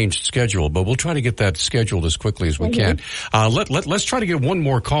changed schedule, but we'll try to get that scheduled as quickly as we can. Let's try to get one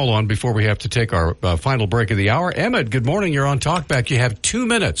more call on before we have to take our final break of the hour. Emmett, good morning. You're on Talkback. You have 2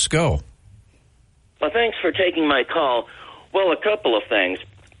 minutes. Go. Well, thanks for taking my call. Well, a couple of things.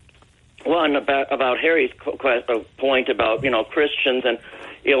 One, about Harry's point about, Christians and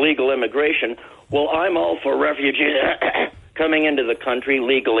illegal immigration. Well, I'm all for refugees coming into the country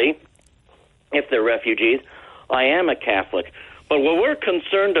legally, if they're refugees. I am a Catholic. But what we're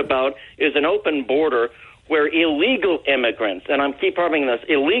concerned about is an open border where illegal immigrants, and I keep harping this,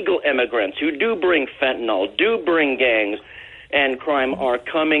 illegal immigrants who do bring fentanyl, do bring gangs and crime, are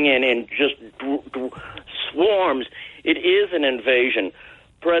coming in just swarms. It is an invasion.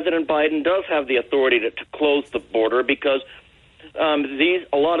 President Biden does have the authority to close the border because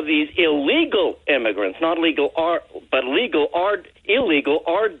a lot of these illegal immigrants, not legal but illegal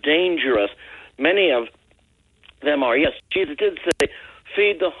are dangerous. Many of them are. Yes, Jesus did say,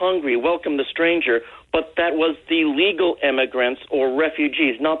 feed the hungry, welcome the stranger, but that was the legal immigrants or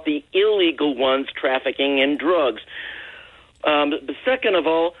refugees, not the illegal ones trafficking in drugs. Second of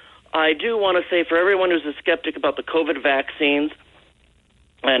all, I do want to say for everyone who's a skeptic about the COVID vaccines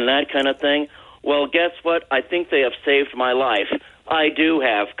and that kind of thing, well, guess what? I think they have saved my life. I do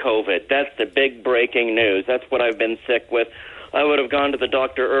have COVID. That's the big breaking news. That's what I've been sick with. I would have gone to the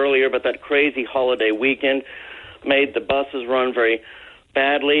doctor earlier, but that crazy holiday weekend made the buses run very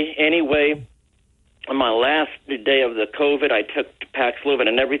badly. Anyway, on my last day of the COVID, I took Paxlovid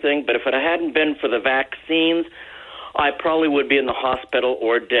and everything, but if it hadn't been for the vaccines, I probably would be in the hospital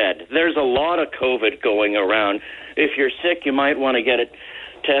or dead. There's a lot of COVID going around. If you're sick, you might want to get it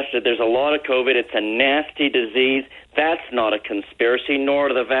tested. There's a lot of COVID. It's a nasty disease. That's not a conspiracy, nor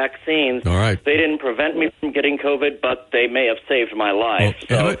are the vaccines. All right. They didn't prevent me from getting COVID, but they may have saved my life.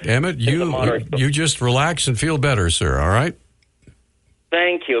 Well, Emmett, you just relax and feel better, sir, all right?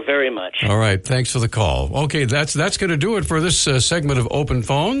 Thank you very much. All right. Thanks for the call. Okay, that's going to do it for this segment of Open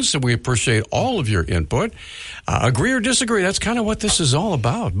Phones. We appreciate all of your input. Agree or disagree, that's kind of what this is all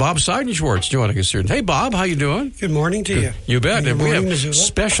about. Bob Seidenschwarz joining us here. Hey, Bob, how you doing? Good morning to you. You bet. Good morning, we have Missoula.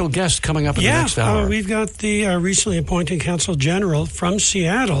 Special guests coming up in the next hour. We've got the recently appointed Consul General from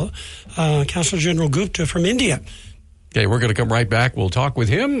Seattle, Consul General Gupta from India. Okay, we're going to come right back. We'll talk with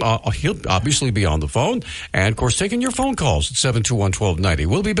him. He'll obviously be on the phone. And, of course, taking your phone calls at 721-1290.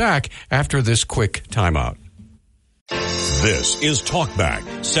 We'll be back after this quick timeout. This is Talkback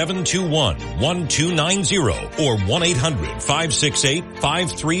 721-1290 or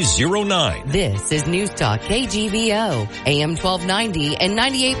 1-800-568-5309. This is News Talk KGVO, AM 1290 and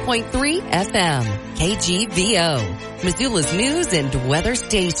 98.3 FM. KGVO, Missoula's news and weather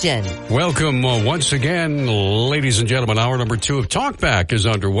station. Welcome once again, ladies and gentlemen. Hour number 2 of Talkback is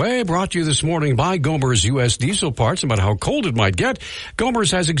underway. Brought to you this morning by Gomer's U.S. Diesel Parts. About how cold it might get,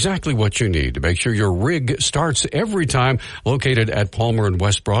 Gomer's has exactly what you need to make sure your rig starts every time. Located at Palmer and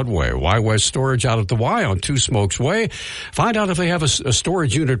West Broadway. Y West Storage out at the Y on Two Smokes Way. Find out if they have a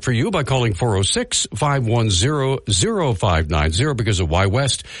storage unit for you by calling 406-510-0590. Because of Y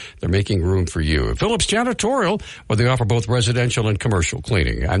West, they're making room for you. Phillips Janitorial, where they offer both residential and commercial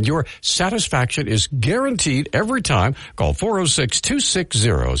cleaning. And your satisfaction is guaranteed every time. Call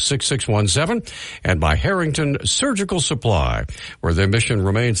 406-260-6617. And by Harrington Surgical Supply, where their mission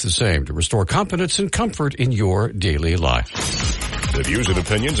remains the same, to restore confidence and comfort in your daily life. The views and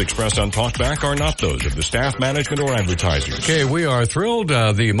opinions expressed on Talkback are not those of the staff, management, or advertisers. Okay, we are thrilled.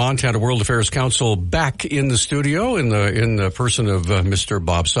 The Montana World Affairs Council back in the studio in the person of Mr.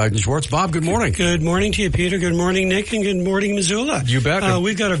 Bob Seidenschwarz. Bob, good morning. Good morning to you, Peter. Good morning, Nick, and good morning, Missoula. You bet.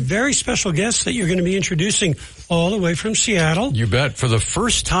 We've got a very special guest that you're going to be introducing all the way from Seattle. You bet. For the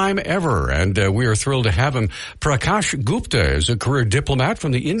first time ever, and we are thrilled to have him. Prakash Gupta is a career diplomat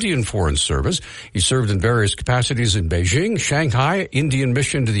from the Indian Foreign Service. He served in various capacities in Beijing, Shanghai, Indian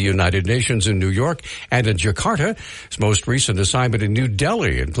mission to the United Nations in New York, and in Jakarta. His most recent assignment in New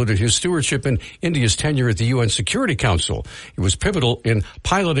Delhi included his stewardship in India's tenure at the UN Security Council. He was pivotal in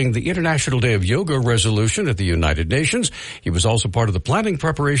piloting the International Day of Yoga resolution at the United Nations. He was also part of the planning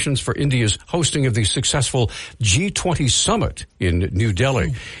preparations for India's hosting of the successful G20 summit in New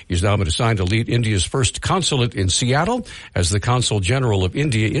Delhi. He's now been assigned to lead India's first consulate in Seattle as the Consul General of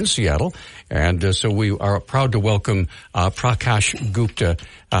India in Seattle. And so we are proud to welcome Prakash Gupta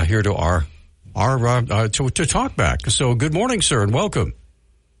here to our to Talkback. So good morning, sir, and welcome.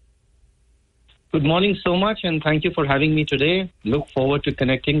 Good morning so much, and thank you for having me today. Look forward to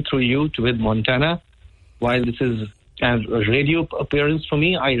connecting through you with Montana. While this is a radio appearance for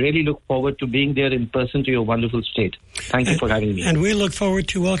me, I really look forward to being there in person to your wonderful state. Thank you for having me. And we look forward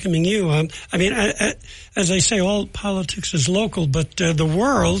to welcoming you. As I say, all politics is local, but the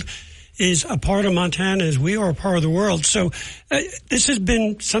world is a part of Montana as we are a part of the world. So this has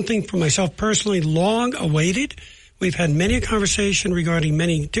been something for myself personally long awaited. We've had many a conversation regarding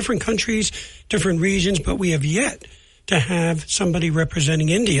many different countries, different regions, but we have yet to have somebody representing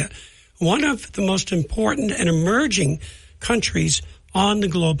India, one of the most important and emerging countries on the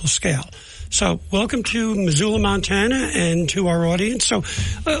global scale. So welcome to Missoula, Montana, and to our audience. So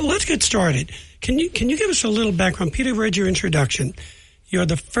let's get started. Can you give us a little background? Peter read your introduction. You're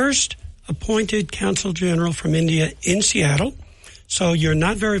the first appointed Consul General from India in Seattle. So you're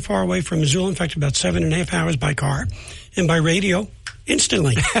not very far away from Missoula. In fact, about 7.5 hours by car, and by radio,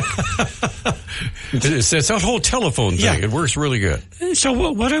 instantly. It's that whole telephone thing. Yeah. It works really good. So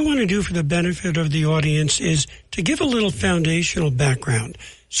what I want to do for the benefit of the audience is to give a little foundational background.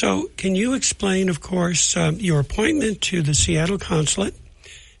 So can you explain, of course, your appointment to the Seattle Consulate,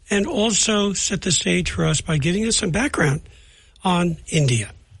 and also set the stage for us by giving us some background on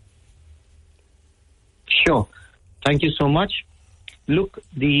India? Sure. Thank you so much. Look,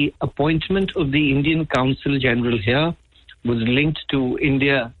 the appointment of the Indian Consul General here was linked to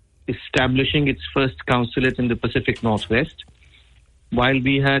India establishing its first consulate in the Pacific Northwest. While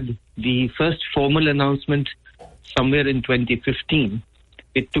we had the first formal announcement somewhere in 2015,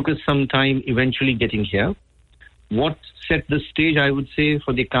 it took us some time eventually getting here. What set the stage, I would say,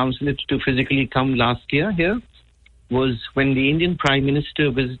 for the consulate to physically come last year here was when the Indian Prime Minister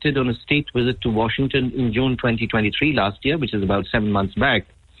visited on a state visit to Washington in June 2023 last year, which is about 7 months back.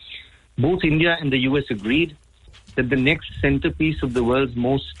 Both India and the US agreed that the next centerpiece of the world's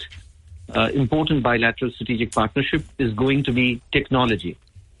most important bilateral strategic partnership is going to be technology.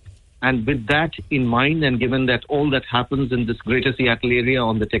 And with that in mind, and given that all that happens in this greater Seattle area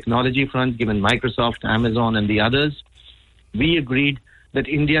on the technology front, given Microsoft, Amazon, and the others, we agreed that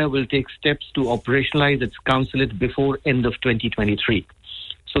India will take steps to operationalize its consulate before end of 2023.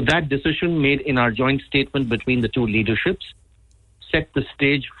 So that decision made in our joint statement between the two leaderships set the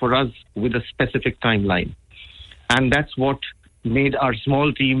stage for us with a specific timeline. And that's what made our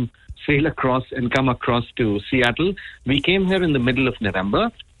small team sail across and come across to Seattle. We came here in the middle of November.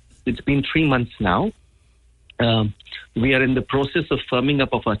 It's been 3 months now. We are in the process of firming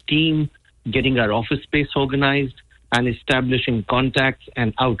up of our team, getting our office space organized, and establishing contacts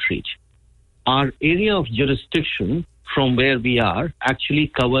and outreach. Our area of jurisdiction from where we are actually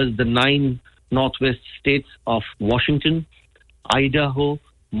covers the 9 northwest states of Washington, Idaho,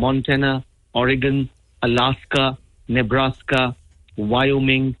 Montana, Oregon, Alaska, Nebraska,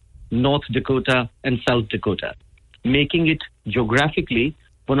 Wyoming, North Dakota, and South Dakota, making it geographically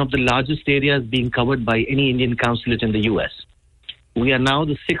one of the largest areas being covered by any Indian consulate in the U.S. We are now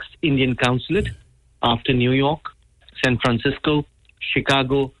the 6th Indian consulate after New York, San Francisco,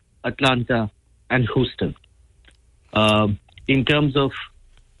 Chicago, Atlanta, and Houston. In terms of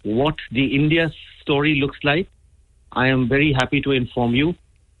what the India story looks like, I am very happy to inform you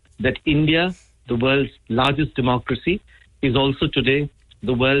that India, the world's largest democracy, is also today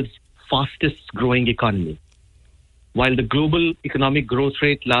the world's fastest growing economy. While the global economic growth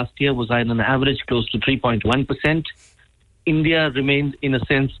rate last year was on an average close to 3.1%, India remains, in a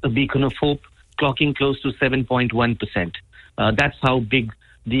sense, a beacon of hope, clocking close to 7.1%. That's how big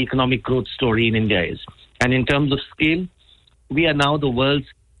the economic growth story in India is. And in terms of scale, we are now the world's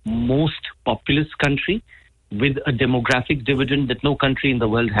most populous country with a demographic dividend that no country in the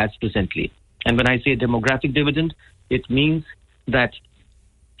world has presently. And when I say demographic dividend, it means that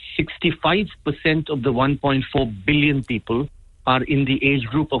 65% of the 1.4 billion people are in the age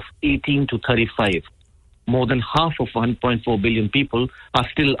group of 18 to 35. More than half of 1.4 billion people are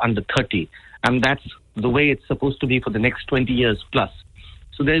still under 30. And that's the way it's supposed to be for the next 20 years plus.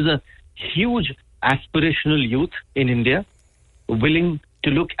 So there's a huge aspirational youth in India willing to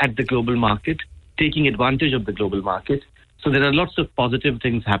look at the global market, taking advantage of the global market. So there are lots of positive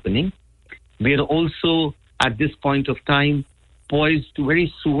things happening. We are also, at this point of time, poised to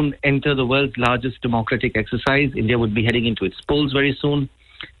very soon enter the world's largest democratic exercise. India would be heading into its polls very soon.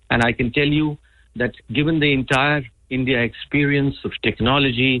 And I can tell you that given the entire India experience of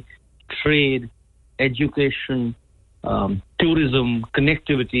technology, trade, education, tourism,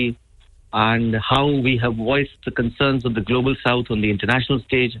 connectivity, and how we have voiced the concerns of the global south on the international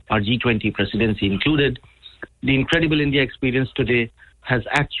stage, our G20 presidency included, the incredible India experience today has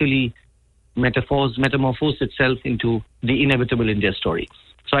actually metamorphosed itself into the inevitable India story.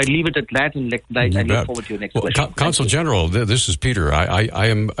 So I leave it at that and I look forward to your next question. Consul General, this is Peter. I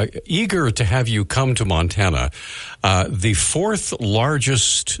am eager to have you come to Montana, the 4th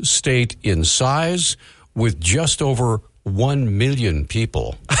largest state in size with just over 1 million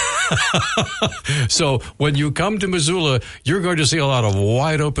people. So when you come to Missoula, you're going to see a lot of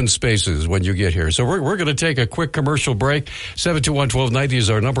wide open spaces when you get here. So we're going to take a quick commercial break. 721-1290 is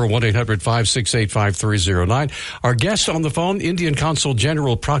our number, 1-800-568-5309. Our guest on the phone, Indian Consul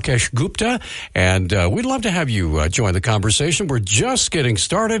General Prakash Gupta, and we'd love to have you join the conversation. We're just getting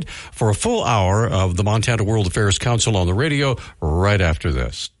started for a full hour of the Montana World Affairs Council on the radio right after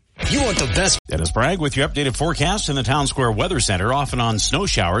this. You want the best. Dennis Bragg with your updated forecast in the Town Square Weather Center. Off and on snow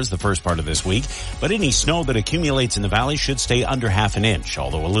showers the first part of this week, but any snow that accumulates in the valley should stay under half an inch,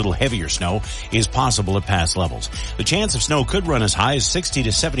 although a little heavier snow is possible at past levels. The chance of snow could run as high as 60 to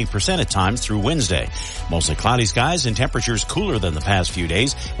 70% at times through Wednesday. Mostly cloudy skies and temperatures cooler than the past few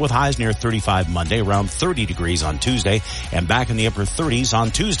days, with highs near 35 Monday, around 30 degrees on Tuesday, and back in the upper 30s on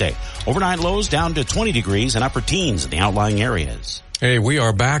Tuesday. Overnight lows down to 20 degrees and upper teens in the outlying areas. Hey, we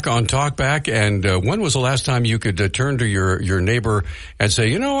are back on Talkback, and when was the last time you could turn to your neighbor and say,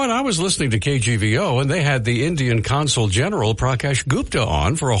 you know what, I was listening to KGVO, and they had the Indian Consul General Prakash Gupta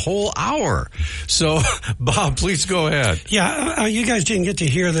on for a whole hour. So, Bob, please go ahead. Yeah, you guys didn't get to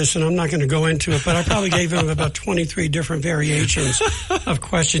hear this, and I'm not going to go into it, but I probably gave him about 23 different variations of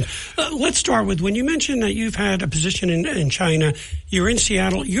questions. Let's start with, when you mentioned that you've had a position in China, you're in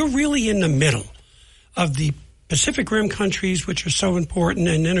Seattle, you're really in the middle of the Pacific Rim countries, which are so important,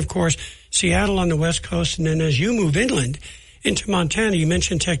 and then, of course, Seattle on the West Coast, and then as you move inland into Montana, you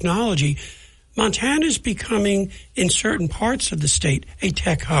mentioned technology. Montana is becoming, in certain parts of the state, a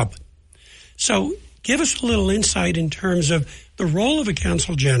tech hub. So give us a little insight in terms of the role of a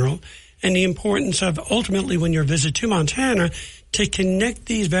consul general and the importance of, ultimately, when your visit to Montana, to connect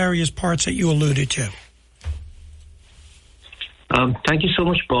these various parts that you alluded to. Thank you so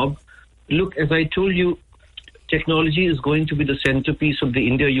much, Bob. Look, as I told you, technology is going to be the centerpiece of the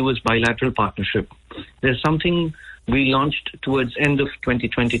India-US bilateral partnership. There's something we launched towards end of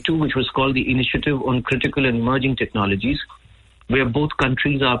 2022, which was called the Initiative on Critical and Emerging Technologies, where both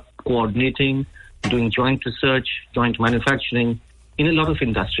countries are coordinating, doing joint research, joint manufacturing in a lot of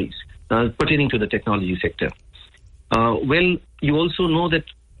industries pertaining to the technology sector. Well, you also know that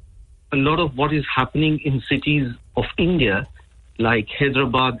a lot of what is happening in cities of India, like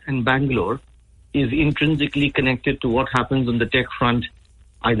Hyderabad and Bangalore, is intrinsically connected to what happens on the tech front,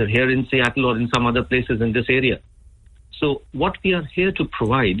 either here in Seattle or in some other places in this area. So what we are here to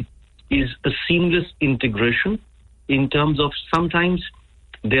provide is a seamless integration in terms of, sometimes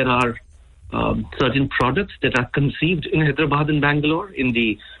there are certain products that are conceived in Hyderabad and Bangalore in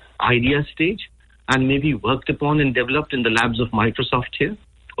the idea stage and maybe worked upon and developed in the labs of Microsoft here.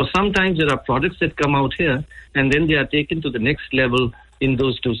 Or sometimes there are products that come out here and then they are taken to the next level in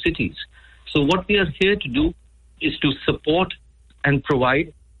those two cities. So what we are here to do is to support and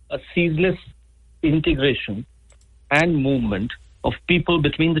provide a ceaseless integration and movement of people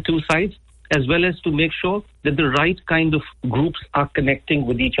between the two sides, as well as to make sure that the right kind of groups are connecting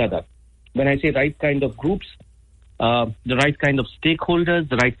with each other. When I say right kind of groups, the right kind of stakeholders,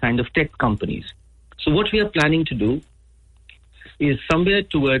 the right kind of tech companies. So what we are planning to do is somewhere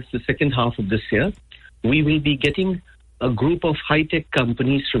towards the second half of this year, we will be getting a group of high-tech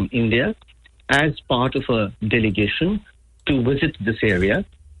companies from India as part of a delegation to visit this area.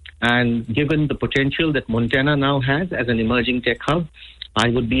 And given the potential that Montana now has as an emerging tech hub, I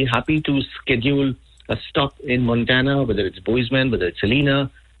would be happy to schedule a stop in Montana, whether it's Bozeman, whether it's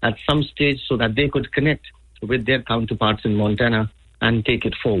Helena, at some stage so that they could connect with their counterparts in Montana and take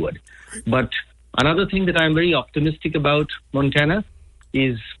it forward. But another thing that I'm very optimistic about Montana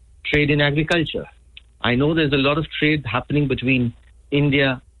is trade in agriculture. I know there's a lot of trade happening between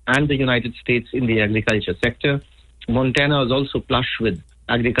India and the United States in the agriculture sector. Montana is also plush with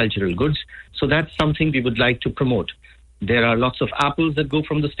agricultural goods, so that's something we would like to promote. There are lots of apples that go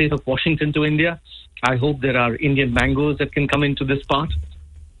from the state of Washington to India. I hope there are Indian mangoes that can come into this part.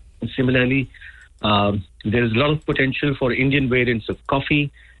 And similarly, there is a lot of potential for Indian variants of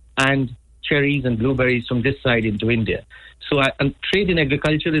coffee and cherries and blueberries from this side into India. So and trade in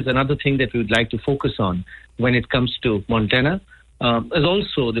agriculture is another thing that we would like to focus on when it comes to Montana. There's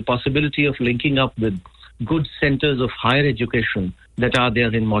also the possibility of linking up with good centers of higher education that are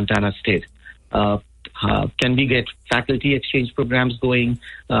there in Montana state. Can we get faculty exchange programs going?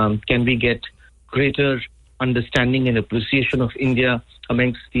 Can we get greater understanding and appreciation of India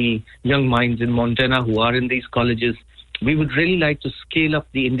amongst the young minds in Montana who are in these colleges? We would really like to scale up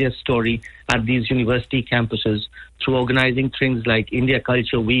the India story at these university campuses through organizing things like India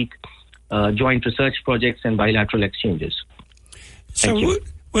Culture Week, joint research projects, and bilateral exchanges. Thank you.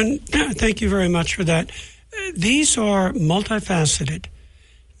 Thank you very much for that. These are multifaceted,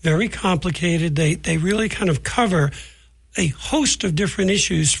 very complicated. They really kind of cover a host of different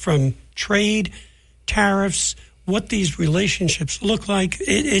issues, from trade, tariffs, what these relationships look like.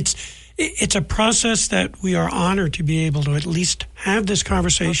 It's a process that we are honored to be able to at least have this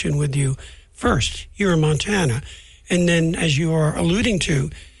conversation with you first here in Montana, and then, as you are alluding to,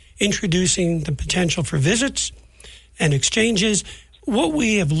 introducing the potential for visits and exchanges. What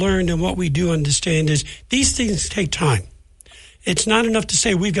we have learned and what we do understand is these things take time. It's not enough to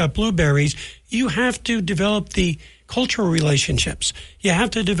say we've got blueberries. You have to develop the cultural relationships. You have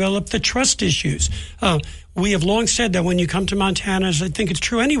to develop the trust issues. We have long said that when you come to Montana, as I think it's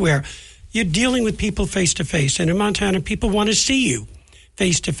true anywhere, you're dealing with people face to face. And in Montana, people want to see you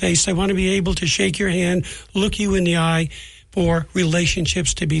face to face. They want to be able to shake your hand, look you in the eye for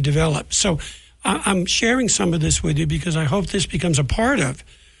relationships to be developed. So I'm sharing some of this with you because I hope this becomes a part of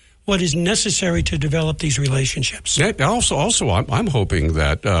what is necessary to develop these relationships. Yeah, also, I'm hoping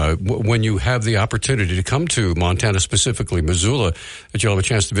that when you have the opportunity to come to Montana, specifically Missoula, that you'll have a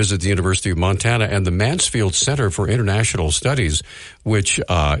chance to visit the University of Montana and the Mansfield Center for International Studies, which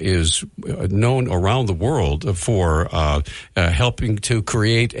is known around the world for helping to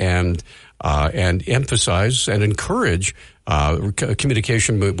create and emphasize and encourage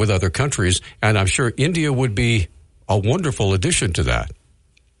communication with other countries. And I'm sure India would be a wonderful addition to that.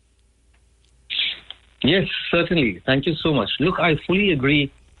 Yes, certainly. Thank you so much. Look, I fully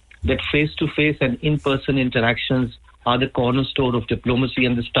agree that face-to-face and in-person interactions are the cornerstone of diplomacy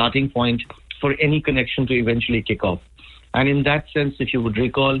and the starting point for any connection to eventually kick off. And in that sense, if you would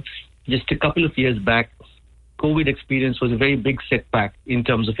recall, just a couple of years back, COVID experience was a very big setback in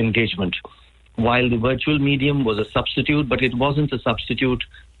terms of engagement. While the virtual medium was a substitute, but it wasn't a substitute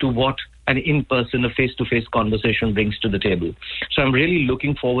to what an in-person, a face-to-face conversation brings to the table. So I'm really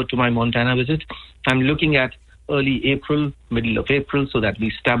looking forward to my Montana visit. I'm looking at early April, middle of April, so that we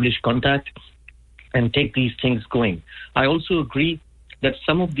establish contact and take these things going. I also agree that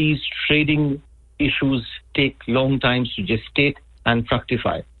some of these trading issues take long times to gestate and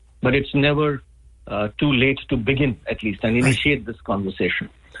fructify, but it's never too late to begin, at least, and initiate this conversation.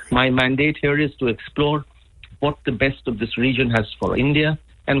 My mandate here is to explore what the best of this region has for India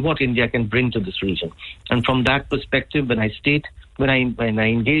and what India can bring to this region. And from that perspective, when I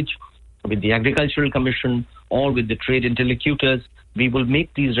engage with the Agricultural Commission or with the trade interlocutors, we will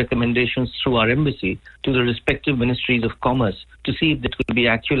make these recommendations through our embassy to the respective ministries of commerce to see if that will be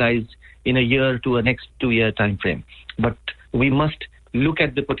actualized in a year to a next 2-year time frame. But we must look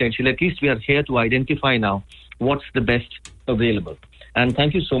at the potential. At least we are here to identify now what's the best available. And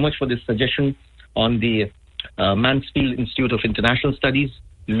thank you so much for this suggestion on the Mansfield Institute of International Studies.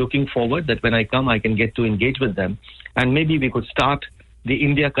 Looking forward that when I come, I can get to engage with them. And maybe we could start the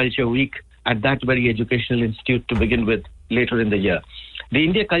India Culture Week at that very educational institute to begin with later in the year. The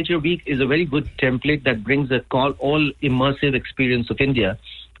India Culture Week is a very good template that brings a all immersive experience of India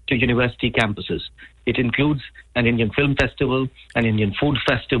to university campuses. It includes an Indian film festival, an Indian food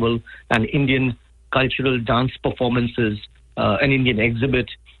festival, an Indian cultural dance performances, an Indian exhibit,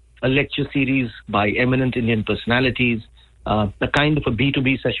 a lecture series by eminent Indian personalities, a kind of a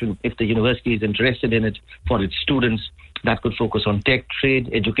B2B session if the university is interested in it for its students that could focus on tech, trade,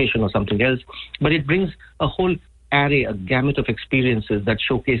 education or something else. But it brings a whole array, a gamut of experiences that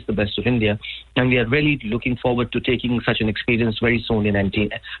showcase the best of India. And we are really looking forward to taking such an experience very soon in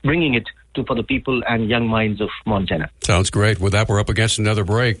bringing it for the people and young minds of Montana. Sounds great. With that, we're up against another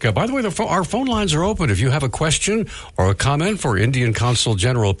break. By the way, our phone lines are open. If you have a question or a comment for Indian Consul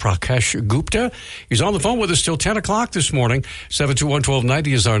General Prakash Gupta, he's on the phone with us till 10 o'clock this morning. 721-1290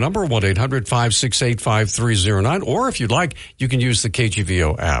 is our number, 1-800-568-5309. Or if you'd like, you can use the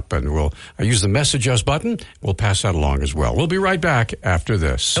KGVO app, and we'll use the message us button. We'll pass that along as well. We'll be right back after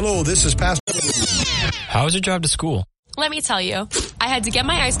this. Hello, this is Pastor. How was your drive to school? Let me tell you, I had to get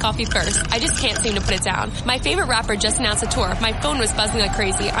my iced coffee first. I just can't seem to put it down. My favorite rapper just announced a tour. My phone was buzzing like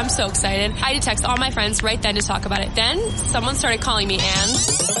crazy. I'm so excited. I had to text all my friends right then to talk about it. Then someone started calling me and...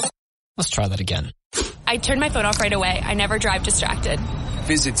 Let's try that again. I turned my phone off right away. I never drive distracted.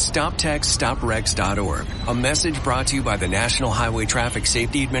 Visit StopTextStopWrecks.org. A message brought to you by the National Highway Traffic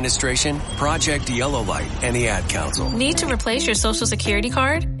Safety Administration, Project Yellow Light, and the Ad Council. Need to replace your Social Security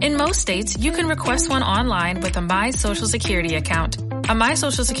card? In most states, you can request one online with a My Social Security account. A My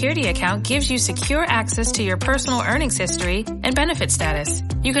Social Security account gives you secure access to your personal earnings history and benefit status.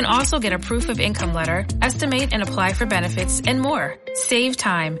 You can also get a proof of income letter, estimate and apply for benefits, and more. Save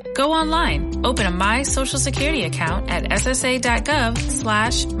time. Go online. Open a My Social Security account at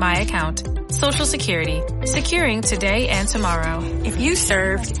ssa.gov/myaccount. Social Security. Securing today and tomorrow. If you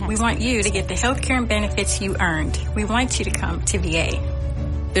served, we want you to get the health care and benefits you earned. We want you to come to VA.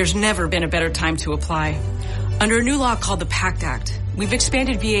 There's never been a better time to apply. Under a new law called the PACT Act, we've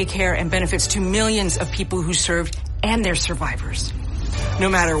expanded VA care and benefits to millions of people who served and their survivors. No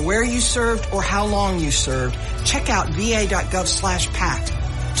matter where you served or how long you served, check out va.gov/PACT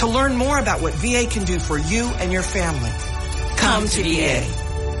to learn more about what VA can do for you and your family. Come to VA.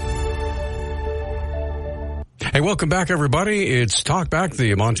 Hey, welcome back, everybody. It's Talk Back,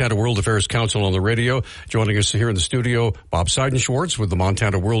 the Montana World Affairs Council on the radio. Joining us here in the studio, Bob Seidenschwarz with the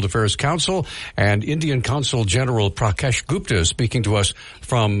Montana World Affairs Council, and Indian Consul General Prakash Gupta speaking to us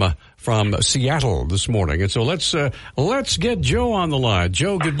from Seattle this morning. And so let's get Joe on the line.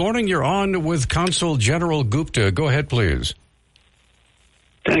 Joe, good morning. You're on with Consul General Gupta. Go ahead, please.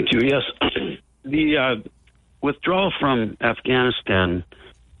 Thank you. Yes. The withdrawal from Afghanistan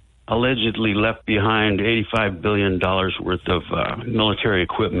allegedly left behind $85 billion worth of military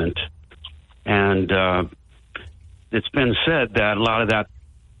equipment. And it's been said that a lot of that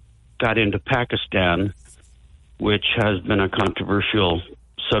got into Pakistan, which has been a controversial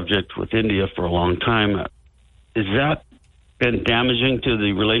subject with India for a long time. Has that been damaging to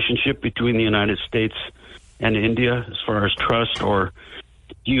the relationship between the United States and India as far as trust? Or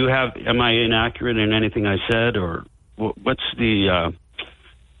am I inaccurate in anything I said? Or what's the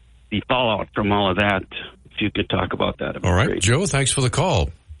fallout from all of that? If you could talk about that. All right, great. Joe, thanks for the call.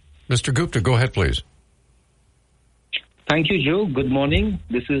 Mr. Gupta, go ahead, please. Thank you, Joe. Good morning.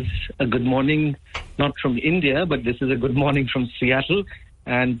 This is a good morning, not from India, but this is a good morning from Seattle.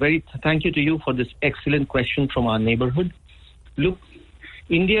 And thank you to you for this excellent question from our neighborhood. Look,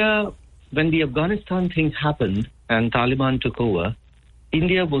 India, when the Afghanistan thing happened and Taliban took over,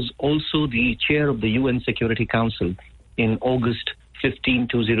 India was also the chair of the UN Security Council in August 15,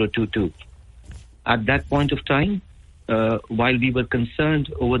 2022. At that point of time, while we were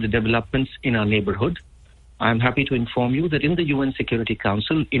concerned over the developments in our neighborhood, I'm happy to inform you that in the UN Security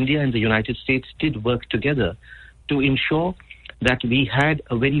Council, India and the United States did work together to ensure that we had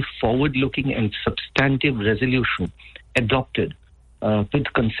a very forward-looking and substantive resolution adopted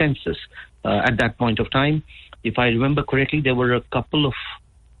with consensus at that point of time. If I remember correctly, there were a couple of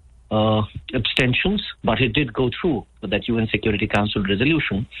abstentions, but it did go through that UN Security Council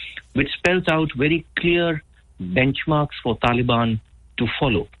resolution, which spells out very clear benchmarks for Taliban to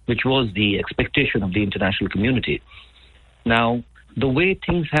follow, which was the expectation of the international community. Now, the way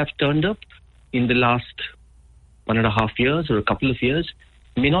things have turned up in the last 1.5 years or a couple of years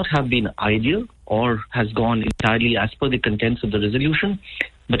may not have been ideal or has gone entirely as per the contents of the resolution,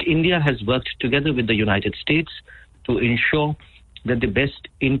 but India has worked together with the United States to ensure that the best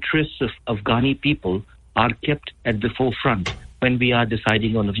interests of Afghani people are kept at the forefront when we are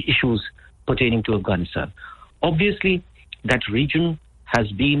deciding on the issues pertaining to Afghanistan. Obviously, that region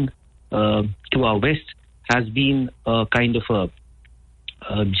has been, to our west, has been a kind of a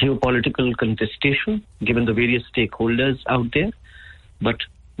geopolitical contestation, given the various stakeholders out there. But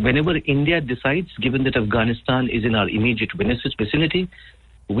whenever India decides, given that Afghanistan is in our immediate vicinity,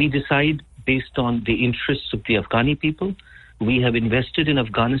 we decide based on the interests of the Afghani people. We have invested in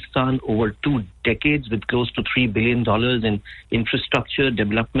Afghanistan over 2 decades with close to $3 billion in infrastructure,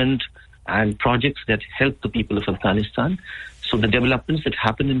 development, and projects that help the people of Afghanistan. So the developments that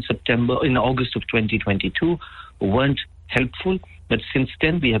happened in August of 2022 weren't helpful. But since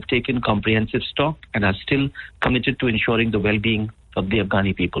then, we have taken comprehensive stock and are still committed to ensuring the well-being of the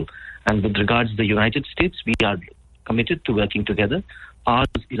Afghani people. And with regards to the United States, we are committed to working together. Ours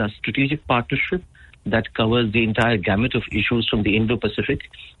is a strategic partnership that covers the entire gamut of issues from the Indo-Pacific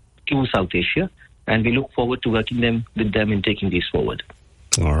to South Asia. And we look forward to working with them in taking these forward.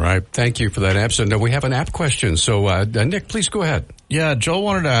 All right. Thank you for that answer. Now, we have an app question. So, Nick, please go ahead. Yeah, Joel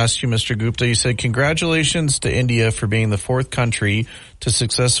wanted to ask you, Mr. Gupta, you said, congratulations to India for being the 4th country to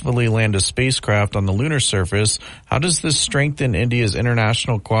successfully land a spacecraft on the lunar surface. How does this strengthen India's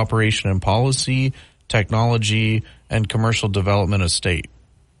international cooperation in policy, technology, and commercial development of space?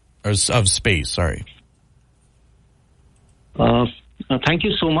 Thank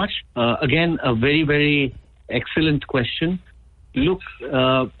you so much. Again, a very, very excellent question. Look,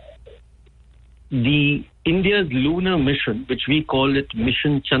 the India's lunar mission, which we call it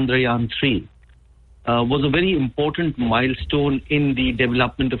Mission Chandrayaan-3, was a very important milestone in the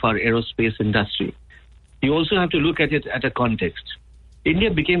development of our aerospace industry. You also have to look at it at a context. India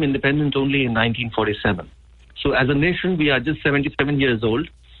became independent only in 1947. So as a nation, we are just 77 years old.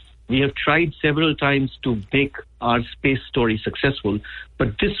 We have tried several times to make our space story successful,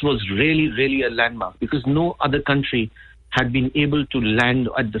 but this was really, really a landmark because no other country had been able to land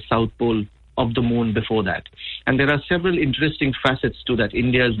at the South Pole of the moon before that. And there are several interesting facets to that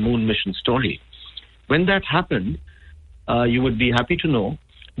India's moon mission story. When that happened, you would be happy to know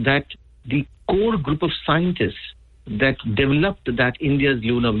that the core group of scientists that developed that India's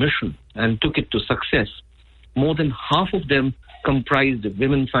lunar mission and took it to success, more than half of them comprised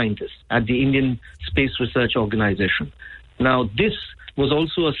women scientists at the Indian Space Research Organization. Now, this was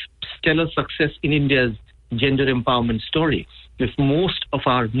also a stellar success in India's gender empowerment story. If most of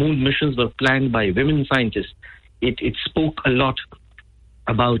our moon missions were planned by women scientists, it spoke a lot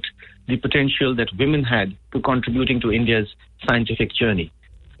about the potential that women had to contributing to India's scientific journey.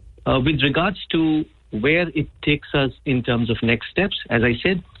 With regards to where it takes us in terms of next steps, as I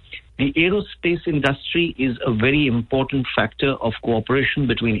said, the aerospace industry is a very important factor of cooperation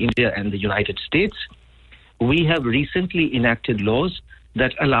between India and the United States. We have recently enacted laws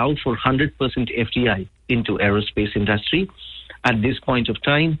that allow for 100% FDI into aerospace industry. At this point of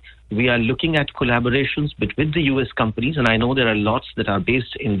time, we are looking at collaborations with the U.S. companies, and I know there are lots that are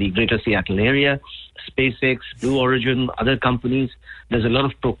based in the greater Seattle area, SpaceX, Blue Origin, other companies. There's a lot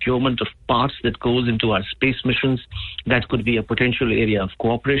of procurement of parts that goes into our space missions. That could be a potential area of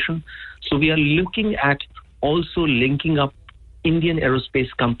cooperation. So we are looking at also linking up Indian aerospace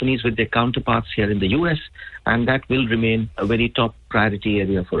companies with their counterparts here in the U.S., and that will remain a very top priority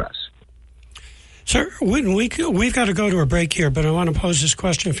area for us. Sir, we've got to go to a break here, but I want to pose this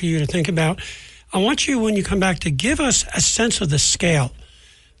question for you to think about. I want you, when you come back, to give us a sense of the scale,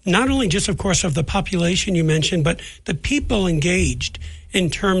 not only just, of course, of the population you mentioned, but the people engaged in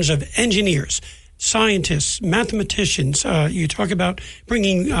terms of engineers, scientists, mathematicians. You talk about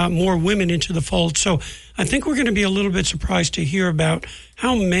bringing more women into the fold. So I think we're going to be a little bit surprised to hear about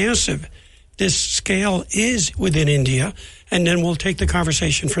how massive this scale is within India, and then we'll take the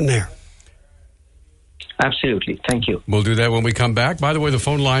conversation from there. Absolutely. Thank you. We'll do that when we come back. By the way, the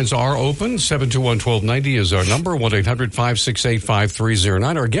phone lines are open. 721-1290 is our number.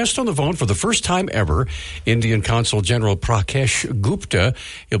 1-800-568-5309. Our guest on the phone for the first time ever, Indian Consul General Prakash Gupta.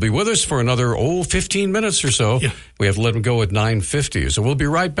 He'll be with us for another, 15 minutes or so. Yeah. We have to let him go at 9:50. So we'll be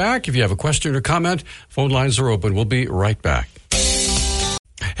right back. If you have a question or comment, phone lines are open. We'll be right back.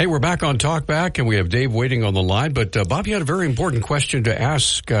 Hey, we're back on Talkback, and we have Dave waiting on the line. But, Bob, you had a very important question to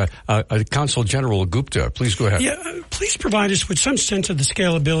ask Consul General Gupta. Please go ahead. Yeah, please provide us with some sense of the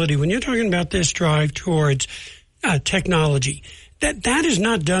scalability. When you're talking about this drive towards technology, that is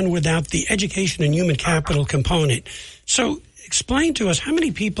not done without the education and human capital component. So explain to us how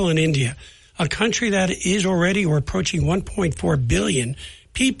many people in India, a country that is already or approaching 1.4 billion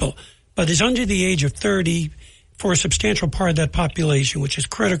people, but is under the age of 30 for a substantial part of that population, which is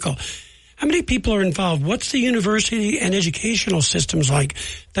critical. How many people are involved? What's the university and educational systems like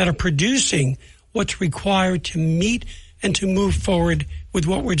that are producing what's required to meet and to move forward with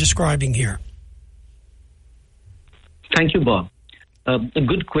what we're describing here? Thank you, Bob. A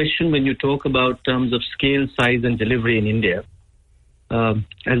good question when you talk about terms of scale, size, and delivery in India.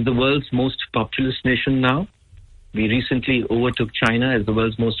 As the world's most populous nation now, we recently overtook China as the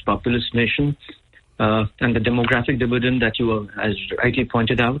world's most populous nation. And the demographic dividend that you, as rightly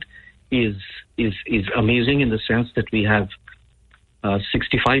pointed out, is amazing in the sense that we have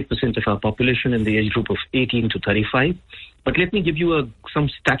 65% of our population in the age group of 18 to 35. But let me give you some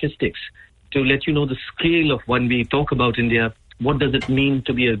statistics to let you know the scale of when we talk about India. What does it mean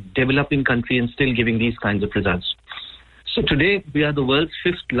to be a developing country and still giving these kinds of results? So today, we are the world's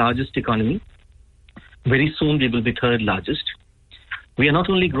 5th largest economy. Very soon, we will be 3rd largest. We are not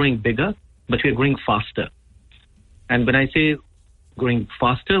only growing bigger, but we are growing faster. And when I say growing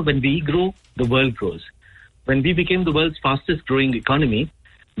faster, when we grow, the world grows. When we became the world's fastest growing economy,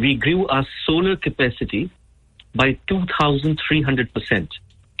 we grew our solar capacity by 2,300%.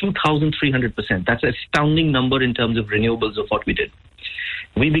 2,300%. That's an astounding number in terms of renewables of what we did.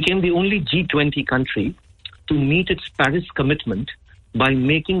 We became the only G20 country to meet its Paris commitment by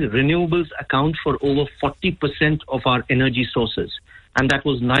making renewables account for over 40% of our energy sources. And that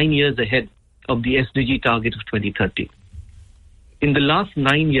was 9 years ahead of the SDG target of 2030. In the last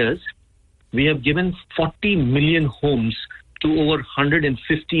 9 years, we have given 40 million homes to over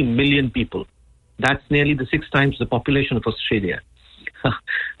 150 million people. That's nearly the 6 times the population of Australia.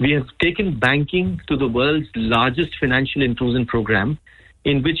 We have taken banking to the world's largest financial inclusion program,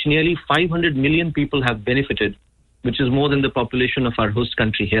 in which nearly 500 million people have benefited, which is more than the population of our host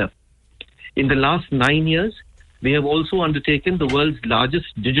country here. In the last 9 years, we have also undertaken the world's largest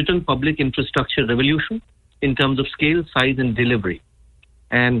digital public infrastructure revolution in terms of scale, size, and delivery.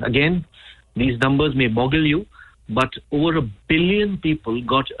 And again, these numbers may boggle you, but over 1 billion people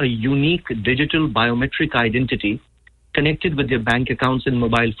got a unique digital biometric identity connected with their bank accounts and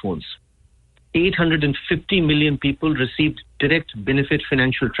mobile phones. 850 million people received direct benefit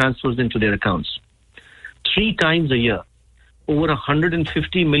financial transfers into their accounts. 3 times a year, over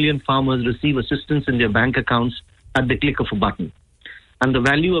 150 million farmers receive assistance in their bank accounts at the click of a button. And the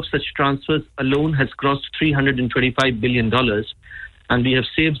value of such transfers alone has crossed $325 billion, and we have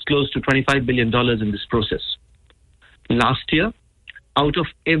saved close to $25 billion in this process. Last year, out of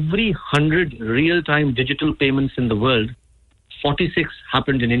every 100 real-time digital payments in the world, 46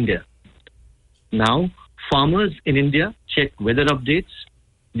 happened in India. Now, farmers in India check weather updates,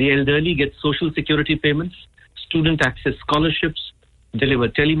 the elderly get social security payments, students access scholarships, deliver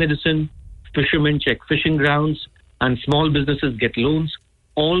telemedicine, fishermen check fishing grounds, and small businesses get loans,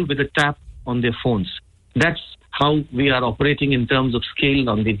 all with a tap on their phones. That's how we are operating in terms of scale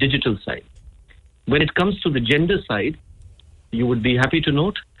on the digital side. When it comes to the gender side, you would be happy to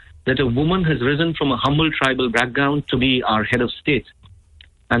note that a woman has risen from a humble tribal background to be our head of state.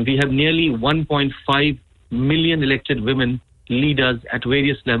 And we have nearly 1.5 million elected women leaders at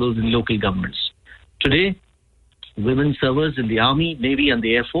various levels in local governments. Today, women servers in the Army, Navy, and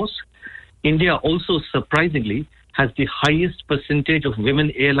the Air Force. India also, surprisingly, has the highest percentage of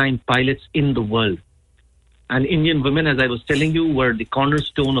women airline pilots in the world. And Indian women, as I was telling you, were the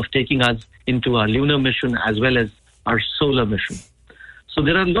cornerstone of taking us into our lunar mission as well as our solar mission. So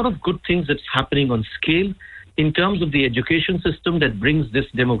there are a lot of good things that's happening on scale in terms of the education system that brings this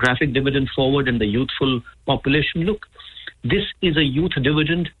demographic dividend forward and the youthful population. Look, this is a youth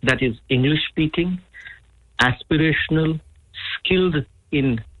dividend that is English-speaking, aspirational, skilled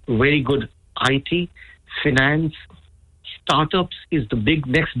in very good IT, finance, startups is the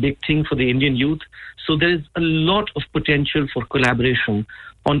next big thing for the Indian youth. So there is a lot of potential for collaboration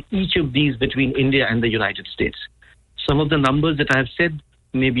on each of these between India and the United States. Some of the numbers that I have said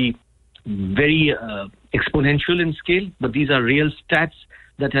may be very exponential in scale, but these are real stats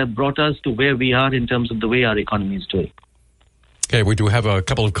that have brought us to where we are in terms of the way our economy is doing. Okay, we do have a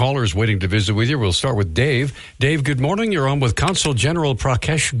couple of callers waiting to visit with you. We'll start with Dave. Dave, good morning. You're on with Consul General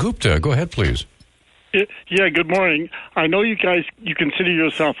Prakash Gupta. Go ahead, please. Yeah, good morning. I know you guys, you consider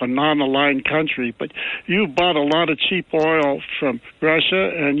yourself a non-aligned country, but you bought a lot of cheap oil from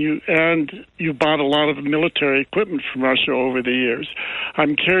Russia, and you bought a lot of military equipment from Russia over the years.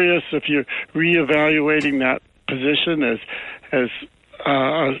 I'm curious if you're reevaluating that position as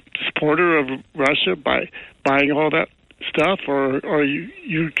a supporter of Russia by buying all that stuff, or are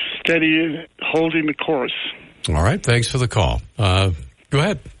you steady holding the course? All right, thanks for the call. Go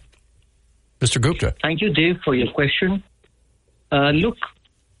ahead. Mr. Gupta. Thank you, Dave, for your question. Look,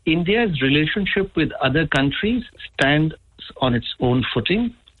 India's relationship with other countries stands on its own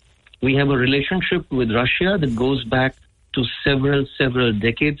footing. We have a relationship with Russia that goes back to several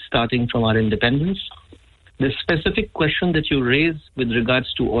decades, starting from our independence. The specific question that you raise with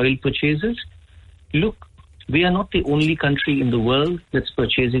regards to oil purchases, look, we are not the only country in the world that's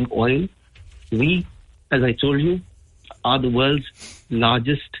purchasing oil. We, as I told you, are the world's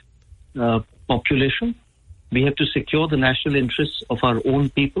largest population. We have to secure the national interests of our own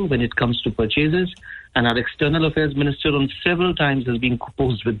people when it comes to purchases. And our External Affairs Minister on several times has been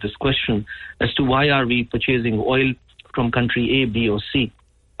posed with this question as to why are we purchasing oil from country A, B, or C.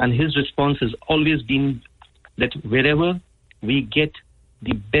 And his response has always been that wherever we get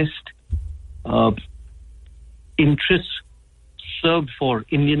the best interests served for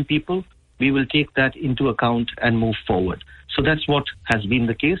Indian people, we will take that into account and move forward. So that's what has been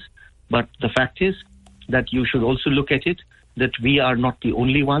the case. But the fact is that you should also look at it that we are not the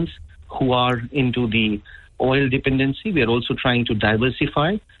only ones who are into the oil dependency. We are also trying to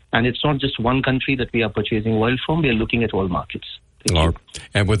diversify. And it's not just one country that we are purchasing oil from. We are looking at all markets.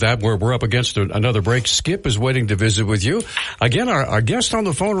 And with that, we're up against another break. Skip is waiting to visit with you. Again, our guest on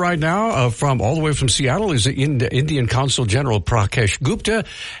the phone right now from all the way from Seattle is the Indian Consul General Prakash Gupta.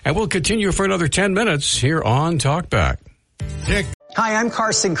 And we'll continue for another 10 minutes here on Talkback. Hi, I'm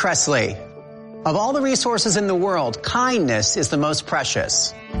Carson Kressley. Of all the resources in the world, kindness is the most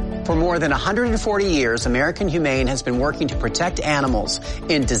precious. For more than 140 years, American Humane has been working to protect animals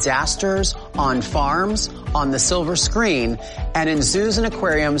in disasters, on farms, on the silver screen, and in zoos and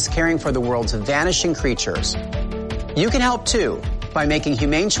aquariums caring for the world's vanishing creatures. You can help too by making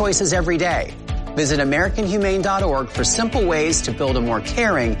humane choices every day. Visit AmericanHumane.org for simple ways to build a more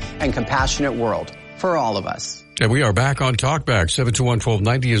caring and compassionate world for all of us. And we are back on Talkback.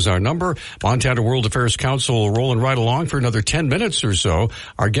 721-1290 is our number. Montana World Affairs Council rolling right along for another 10 minutes or so.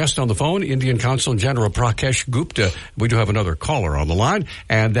 Our guest on the phone, Indian Consul General Prakash Gupta. We do have another caller on the line,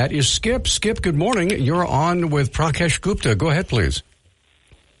 and that is Skip. Skip, good morning. You're on with Prakash Gupta. Go ahead, please.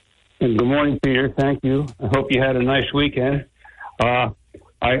 Good morning, Peter. Thank you. I hope you had a nice weekend. I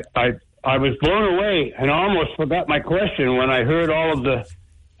was blown away and almost forgot my question when I heard all of the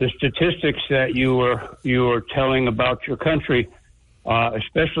statistics that you were telling about your country,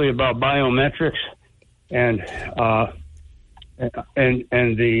 especially about biometrics and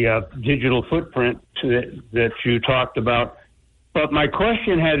the digital footprint that you talked about. But my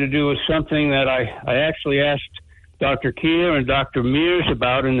question had to do with something that I actually asked Dr. Kia and Dr. Mears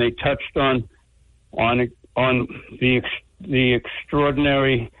about, and they touched on the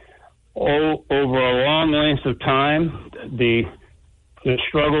extraordinary over a long length of time the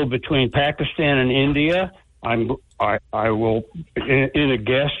struggle between Pakistan and India. I will, in a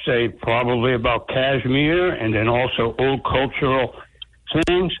guess, say probably about Kashmir and then also old cultural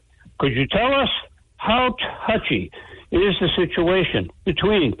things. Could you tell us how touchy is the situation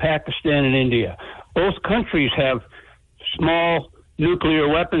between Pakistan and India? Both countries have small nuclear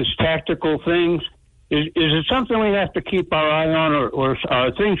weapons, tactical things. Is it something we have to keep our eye on, or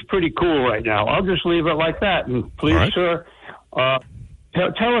are things pretty cool right now? I'll just leave it like that. And please, right, sir,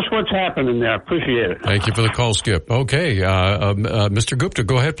 tell us what's happening there. Appreciate it. Thank you for the call, Skip. Okay, Mr. Gupta,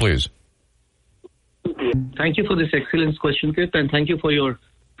 go ahead, please. Thank you for this excellent question, Kip, and thank you for your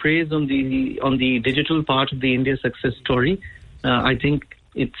praise on the digital part of the India success story. I think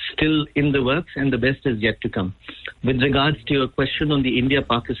it's still in the works, and the best is yet to come. With regards to your question on the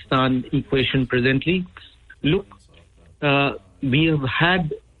India-Pakistan equation presently, look, we have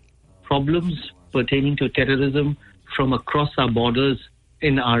had problems pertaining to terrorism from across our borders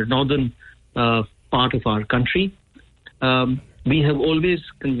in our northern part of our country. We have always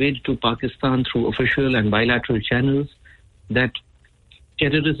conveyed to Pakistan through official and bilateral channels that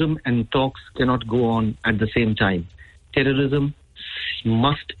terrorism and talks cannot go on at the same time. Terrorism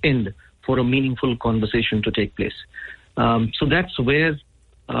must end for a meaningful conversation to take place. So that's where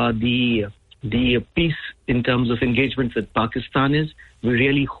the peace in terms of engagement with Pakistan is. We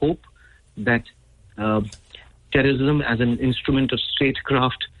really hope that terrorism as an instrument of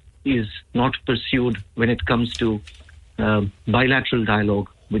statecraft is not pursued when it comes to bilateral dialogue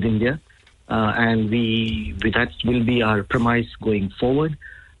with India. And that will be our premise going forward.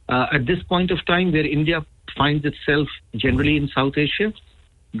 At this point of time, where India finds itself generally in South Asia,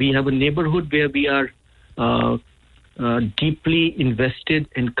 we have a neighborhood where we are deeply invested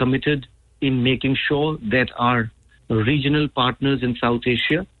and committed in making sure that our regional partners in South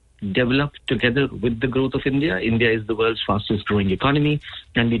Asia develop together with the growth of India. India is the world's fastest growing economy,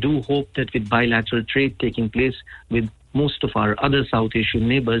 and we do hope that with bilateral trade taking place with most of our other South Asian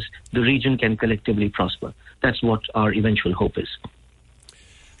neighbors, the region can collectively prosper. That's what our eventual hope is.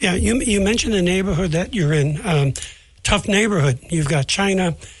 Yeah, you mentioned the neighborhood that you're in. Tough neighborhood. You've got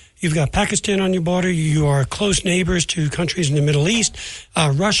China, you've got Pakistan on your border. You are close neighbors to countries in the Middle East,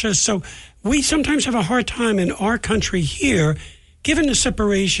 Russia. So we sometimes have a hard time in our country here, given the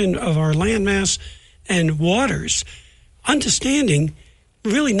separation of our landmass and waters, understanding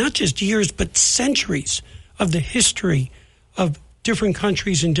really not just years but centuries of the history of different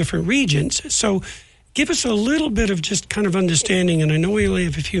countries in different regions. So give us a little bit of just kind of understanding, and I know we only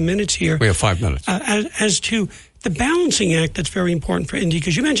have a few minutes here. We have 5 minutes. As to the balancing act that's very important for India,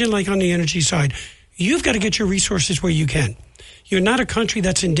 because you mentioned like on the energy side, you've got to get your resources where you can. You're not a country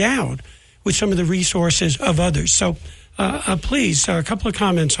that's endowed with some of the resources of others. So please, a couple of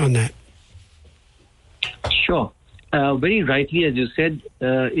comments on that. Sure. Very rightly, as you said,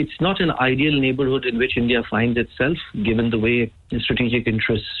 it's not an ideal neighborhood in which India finds itself, given the way strategic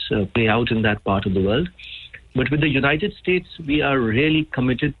interests play out in that part of the world. But with the United States, we are really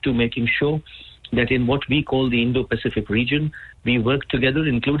committed to making sure that in what we call the Indo-Pacific region, we work together,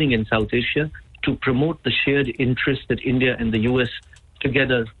 including in South Asia, to promote the shared interests that India and the U.S.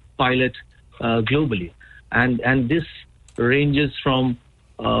 together pilot globally. And this ranges from,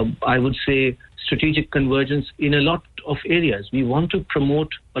 I would say, strategic convergence in a lot of areas. We want to promote,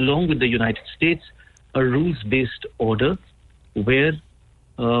 along with the United States, a rules-based order where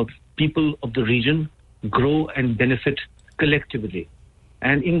people of the region grow and benefit collectively.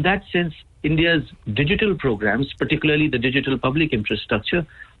 And in that sense, India's digital programs, particularly the digital public infrastructure,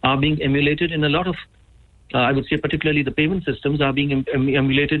 are being emulated in a lot of, I would say particularly the payment systems are being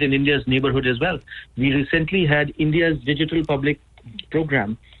emulated in India's neighborhood as well. We recently had India's digital public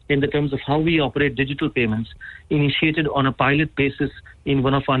program in the terms of how we operate digital payments initiated on a pilot basis in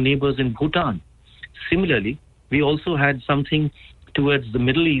one of our neighbors in Bhutan. Similarly, we also had something towards the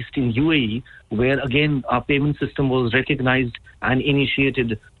Middle East in UAE, where again our payment system was recognized and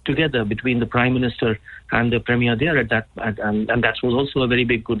initiated together between the Prime Minister and the Premier there and that was also a very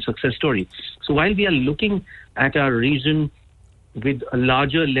big good success story. So while we are looking at our region with a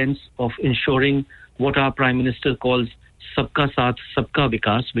larger lens of ensuring what our Prime Minister calls Sabka Saath, Sabka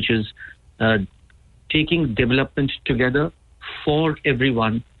Vikas, which is taking development together for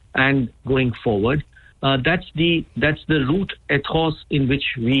everyone and going forward, that's the root ethos in which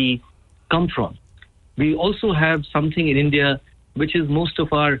we come from. We also have something in India which is most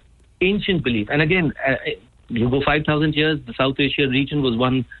of our ancient belief. And again, you go 5,000 years, the South Asia region was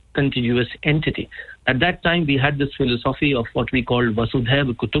one contiguous entity. At that time, we had this philosophy of what we call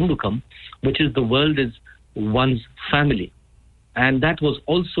Vasudhaiva Kutumbakam, which is the world is one's family. And that was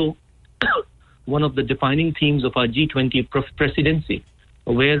also one of the defining themes of our G20 presidency,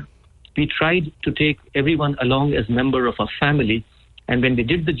 where we tried to take everyone along as member of a family. And when we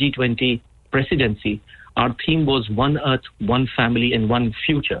did the G20 presidency, our theme was one earth, one family, and one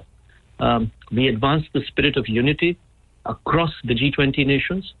future. We advanced the spirit of unity across the G20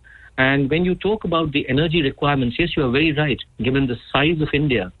 nations. And when you talk about the energy requirements, yes, you are very right. Given the size of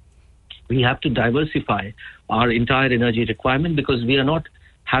India, we have to diversify our entire energy requirement because we are not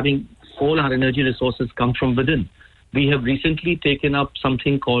having all our energy resources come from within. We have recently taken up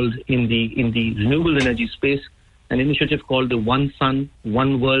something called in the renewable energy space, an initiative called the One Sun,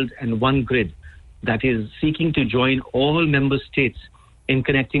 One World, and One Grid, that is seeking to join all member states in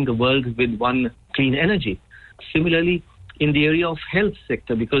connecting the world with one clean energy. Similarly, in the area of health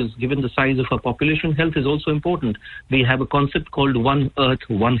sector, because given the size of our population, health is also important. We have a concept called One Earth,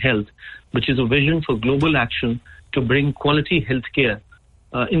 One Health, which is a vision for global action to bring quality healthcare,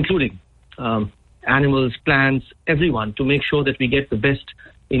 including animals, plants, everyone, to make sure that we get the best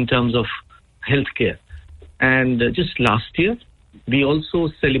in terms of healthcare. And just last year, we also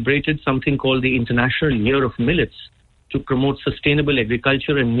celebrated something called the International Year of Millets to promote sustainable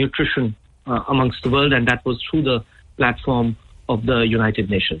agriculture and nutrition amongst the world, and that was through the platform of the United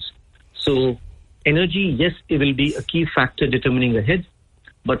Nations. So energy, yes, it will be a key factor determining ahead,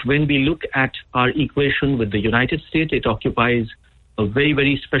 but when we look at our equation with the United States, it occupies a very,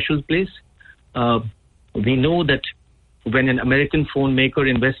 very special place. We know that when an American phone maker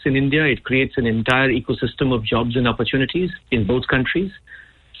invests in India, it creates an entire ecosystem of jobs and opportunities in both countries.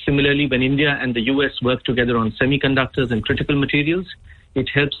 Similarly, when India and the US work together on semiconductors and critical materials, it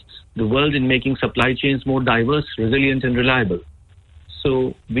helps the world in making supply chains more diverse, resilient, and reliable.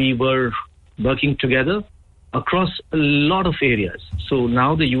 So we were working together across a lot of areas. So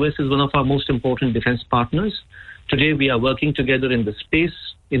now the US is one of our most important defense partners. Today we are working together in the space,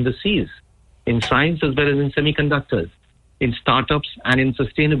 in the seas, in science as well as in semiconductors, in startups and in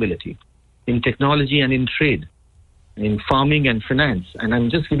sustainability, in technology and in trade. in farming and finance. And I'm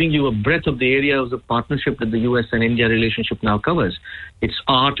just giving you a breadth of the areas of partnership that the U.S. and India relationship now covers. It's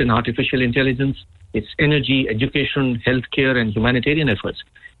art and artificial intelligence, it's energy, education, healthcare, and humanitarian efforts.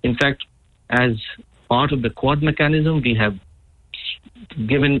 In fact, as part of the Quad mechanism, we have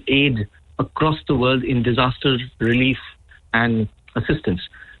given aid across the world in disaster relief and assistance.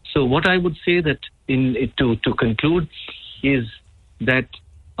 So what I would say that to conclude is that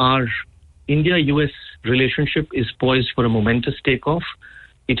our India-US relationship is poised for a momentous takeoff.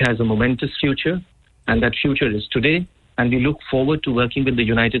 It has a momentous future, and that future is today. And we look forward to working with the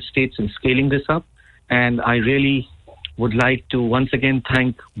United States in scaling this up. And I really would like to once again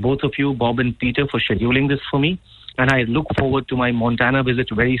thank both of you, Bob and Peter, for scheduling this for me. And I look forward to my Montana visit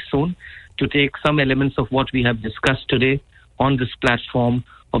very soon to take some elements of what we have discussed today on this platform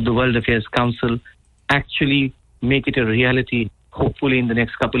of the World Affairs Council, actually make it a reality, hopefully in the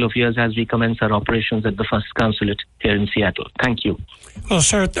next couple of years as we commence our operations at the first consulate here in Seattle. Thank you. Well,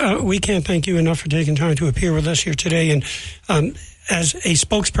 sir, we can't thank you enough for taking time to appear with us here today. And as a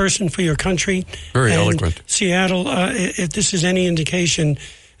spokesperson for your country, very eloquent, Seattle, if this is any indication,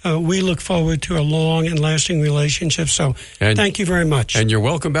 we look forward to a long and lasting relationship. So thank you very much. And you're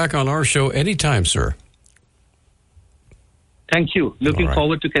welcome back on our show anytime, sir. Thank you. Looking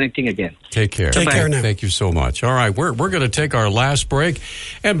forward to connecting again. Take care. Take care now. Thank you so much. All right, we're going to take our last break,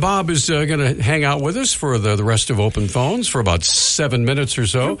 and Bob is going to hang out with us for the rest of Open Phones for about 7 minutes or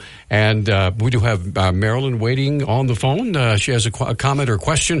so. And we do have Marilyn waiting on the phone. She has a comment or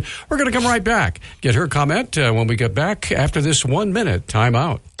question. We're going to come right back. Get her comment when we get back after this 1 minute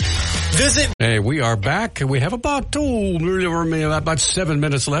timeout. Hey, we are back. We have about 7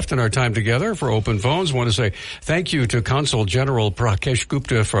 minutes left in our time together for Open Phones. I want to say thank you to Consul General Prakash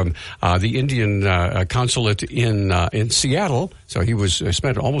Gupta from the Indian Consulate in Seattle. So he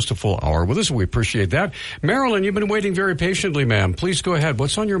spent almost a full hour with us. We appreciate that. Marilyn, you've been waiting very patiently, ma'am. Please go ahead.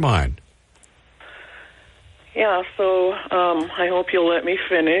 What's on your mind? Yeah, so I hope you'll let me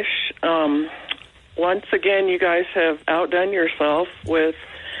finish. Once again, you guys have outdone yourself with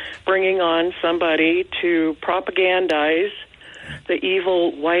bringing on somebody to propagandize the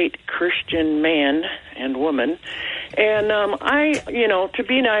evil white Christian man and woman. And to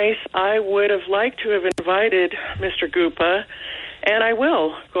be nice, I would have liked to have invited Mr. Gupta, and I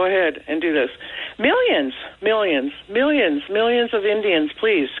will go ahead and do this. Millions of Indians,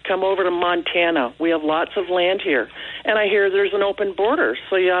 please come over to Montana. We have lots of land here. And I hear there's an open border,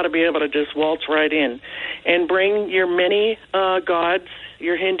 so you ought to be able to just waltz right in and bring your many gods,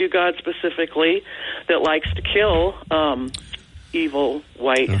 your Hindu god specifically, that likes to kill evil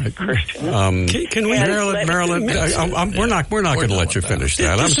white Christians. Can we, Marilyn? We're not going to let you finish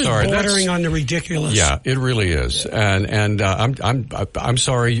that. I'm sorry. This is bordering on the ridiculous. Yeah, it really is. And I'm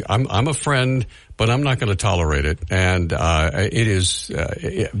sorry. I'm a friend, but I'm not going to tolerate it. And it is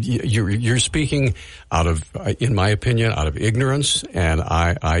you're speaking out of, in my opinion, out of ignorance. And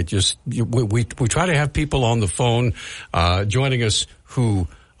we try to have people on the phone joining us who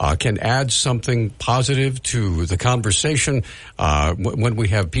can add something positive to the conversation when we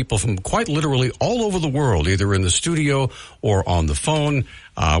have people from quite literally all over the world, either in the studio or on the phone.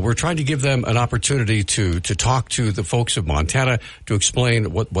 We're trying to give them an opportunity to talk to the folks of Montana, to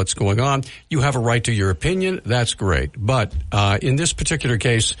explain what's going on. You have a right to your opinion. That's great. But in this particular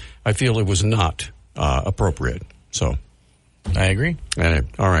case, I feel it was not appropriate. So I agree.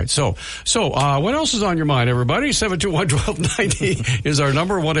 All right. So what else is on your mind, everybody? 721-1290 is our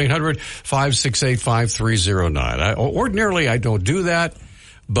number, 1-800-568-5309. Ordinarily, I don't do that,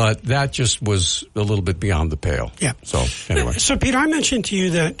 but that just was a little bit beyond the pale. Yeah. So, anyway. So, Peter, I mentioned to you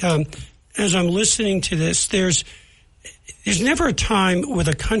that as I'm listening to this, there's never a time with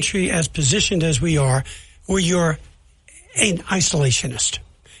a country as positioned as we are where you're an isolationist.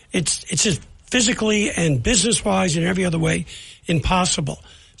 It's just physically and business-wise and every other way impossible.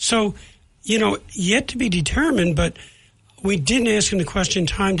 So, yet to be determined, but we didn't ask him the question,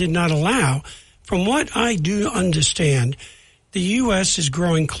 time did not allow. From what I do understand, the U.S. is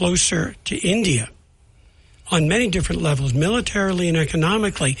growing closer to India on many different levels, militarily and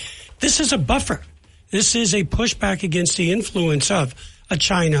economically. This is a buffer. This is a pushback against the influence of a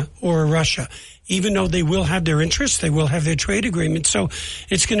China or a Russia. Even though they will have their interests, they will have their trade agreements. So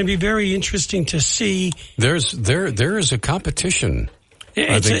it's going to be very interesting to see. There is a competition.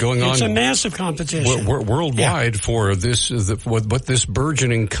 Going on? It's a massive competition worldwide for what this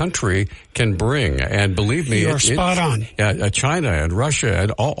burgeoning country can bring. And believe me, you're spot on. China and Russia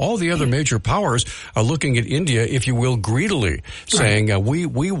and all the other major powers are looking at India, if you will, greedily, saying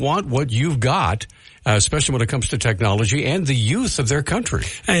we want what you've got. Especially when it comes to technology and the youth of their country.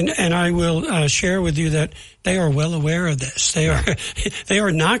 And I will share with you that they are well aware of this. They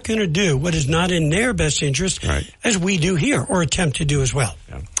are not going to do what is not in their best interest, as we do here, or attempt to do as well.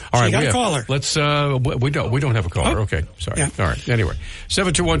 Yeah. All so right, you got a caller. Let's. We don't have a caller. Oh. Okay, sorry. Yeah. All right. Anyway,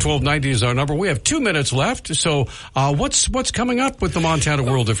 721-1290 is our number. We have 2 minutes left. So, what's coming up with the Montana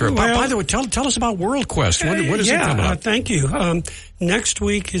World Affair? Well, by the way, tell us about World Quest. When is it coming up? Thank you. Next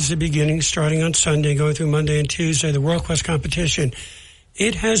week is the beginning, starting on Sunday, going through Monday and Tuesday. The World Quest competition.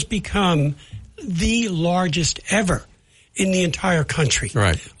 It has become the largest ever in the entire country.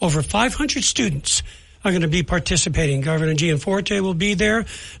 Right. Over 500 students are going to be participating. Governor Gianforte will be there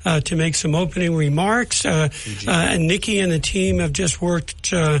to make some opening remarks. And Nikki and the team have just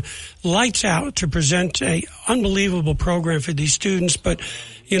worked lights out to present a unbelievable program for these students. But,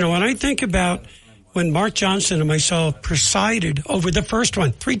 when I think about when Mark Johnson and myself presided over the first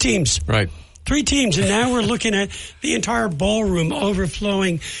one, 3 teams. Right. 3 teams, and now we're looking at the entire ballroom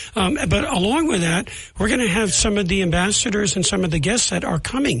overflowing. But along with that, we're going to have some of the ambassadors and some of the guests that are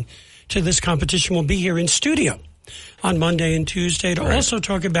coming to this competition will be here in studio on Monday and Tuesday to also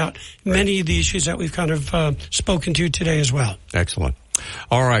talk about many of the issues that we've kind of spoken to today as well. Excellent.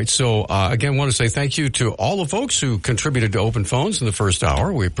 All right. So, again, want to say thank you to all the folks who contributed to Open Phones in the first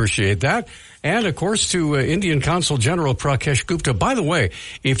hour. We appreciate that. And, of course, to Indian Consul General Prakash Gupta. By the way,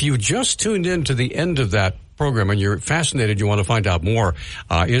 if you just tuned in to the end of that program and you're fascinated, you want to find out more,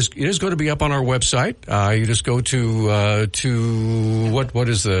 it is going to be up on our website. You just go to what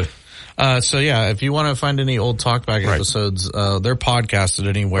is the... if you want to find any old Talkback episodes, they're podcasted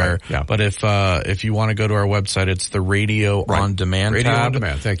anywhere. Right, yeah. But if you want to go to our website, it's the Radio On Demand Radio tab. On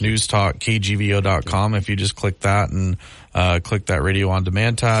Demand, thank you. NewsTalkKGVO.com. If you just click that and click that Radio On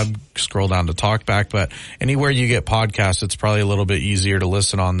Demand tab, scroll down to Talkback. But anywhere you get podcasts, it's probably a little bit easier to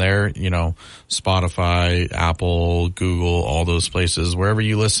listen on there. Spotify, Apple, Google, all those places. Wherever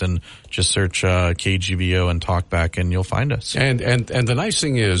you listen, just search KGVO and Talkback, and you'll find us. And the nice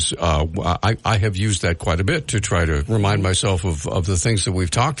thing is, I have used that quite a bit to try to remind myself of the things that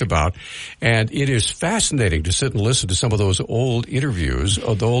we've talked about. And it is fascinating to sit and listen to some of those old interviews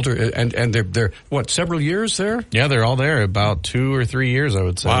of the older, and they're several years there? Yeah, they're all there. About 2 or 3 years, I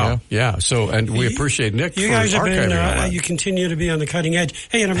would say. Wow. Yeah. So, and we appreciate Nick for guys have archiving all that. you continue to be on the cutting edge.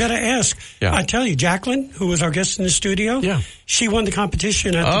 Hey, and I've got to ask, I tell you, Jacqueline, who was our guest in the studio, she won the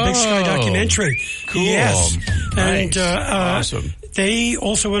competition at the Big Sky documentary. Cool. Yes. Nice. And, awesome. They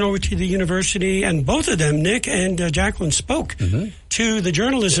also went over to the university, and both of them, Nick and Jacqueline, spoke to the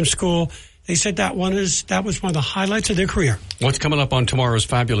journalism school. They said that was one of the highlights of their career. What's coming up on tomorrow's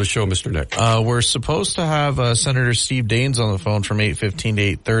fabulous show, Mr. Nick? We're supposed to have Senator Steve Daines on the phone from 8:15 to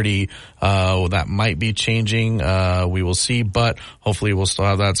 8:30. That might be changing. We will see, but hopefully we'll still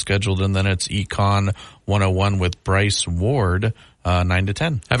have that scheduled. And then it's Econ 101 with Bryce Ward, 9 to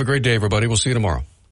 10. Have a great day, everybody. We'll see you tomorrow.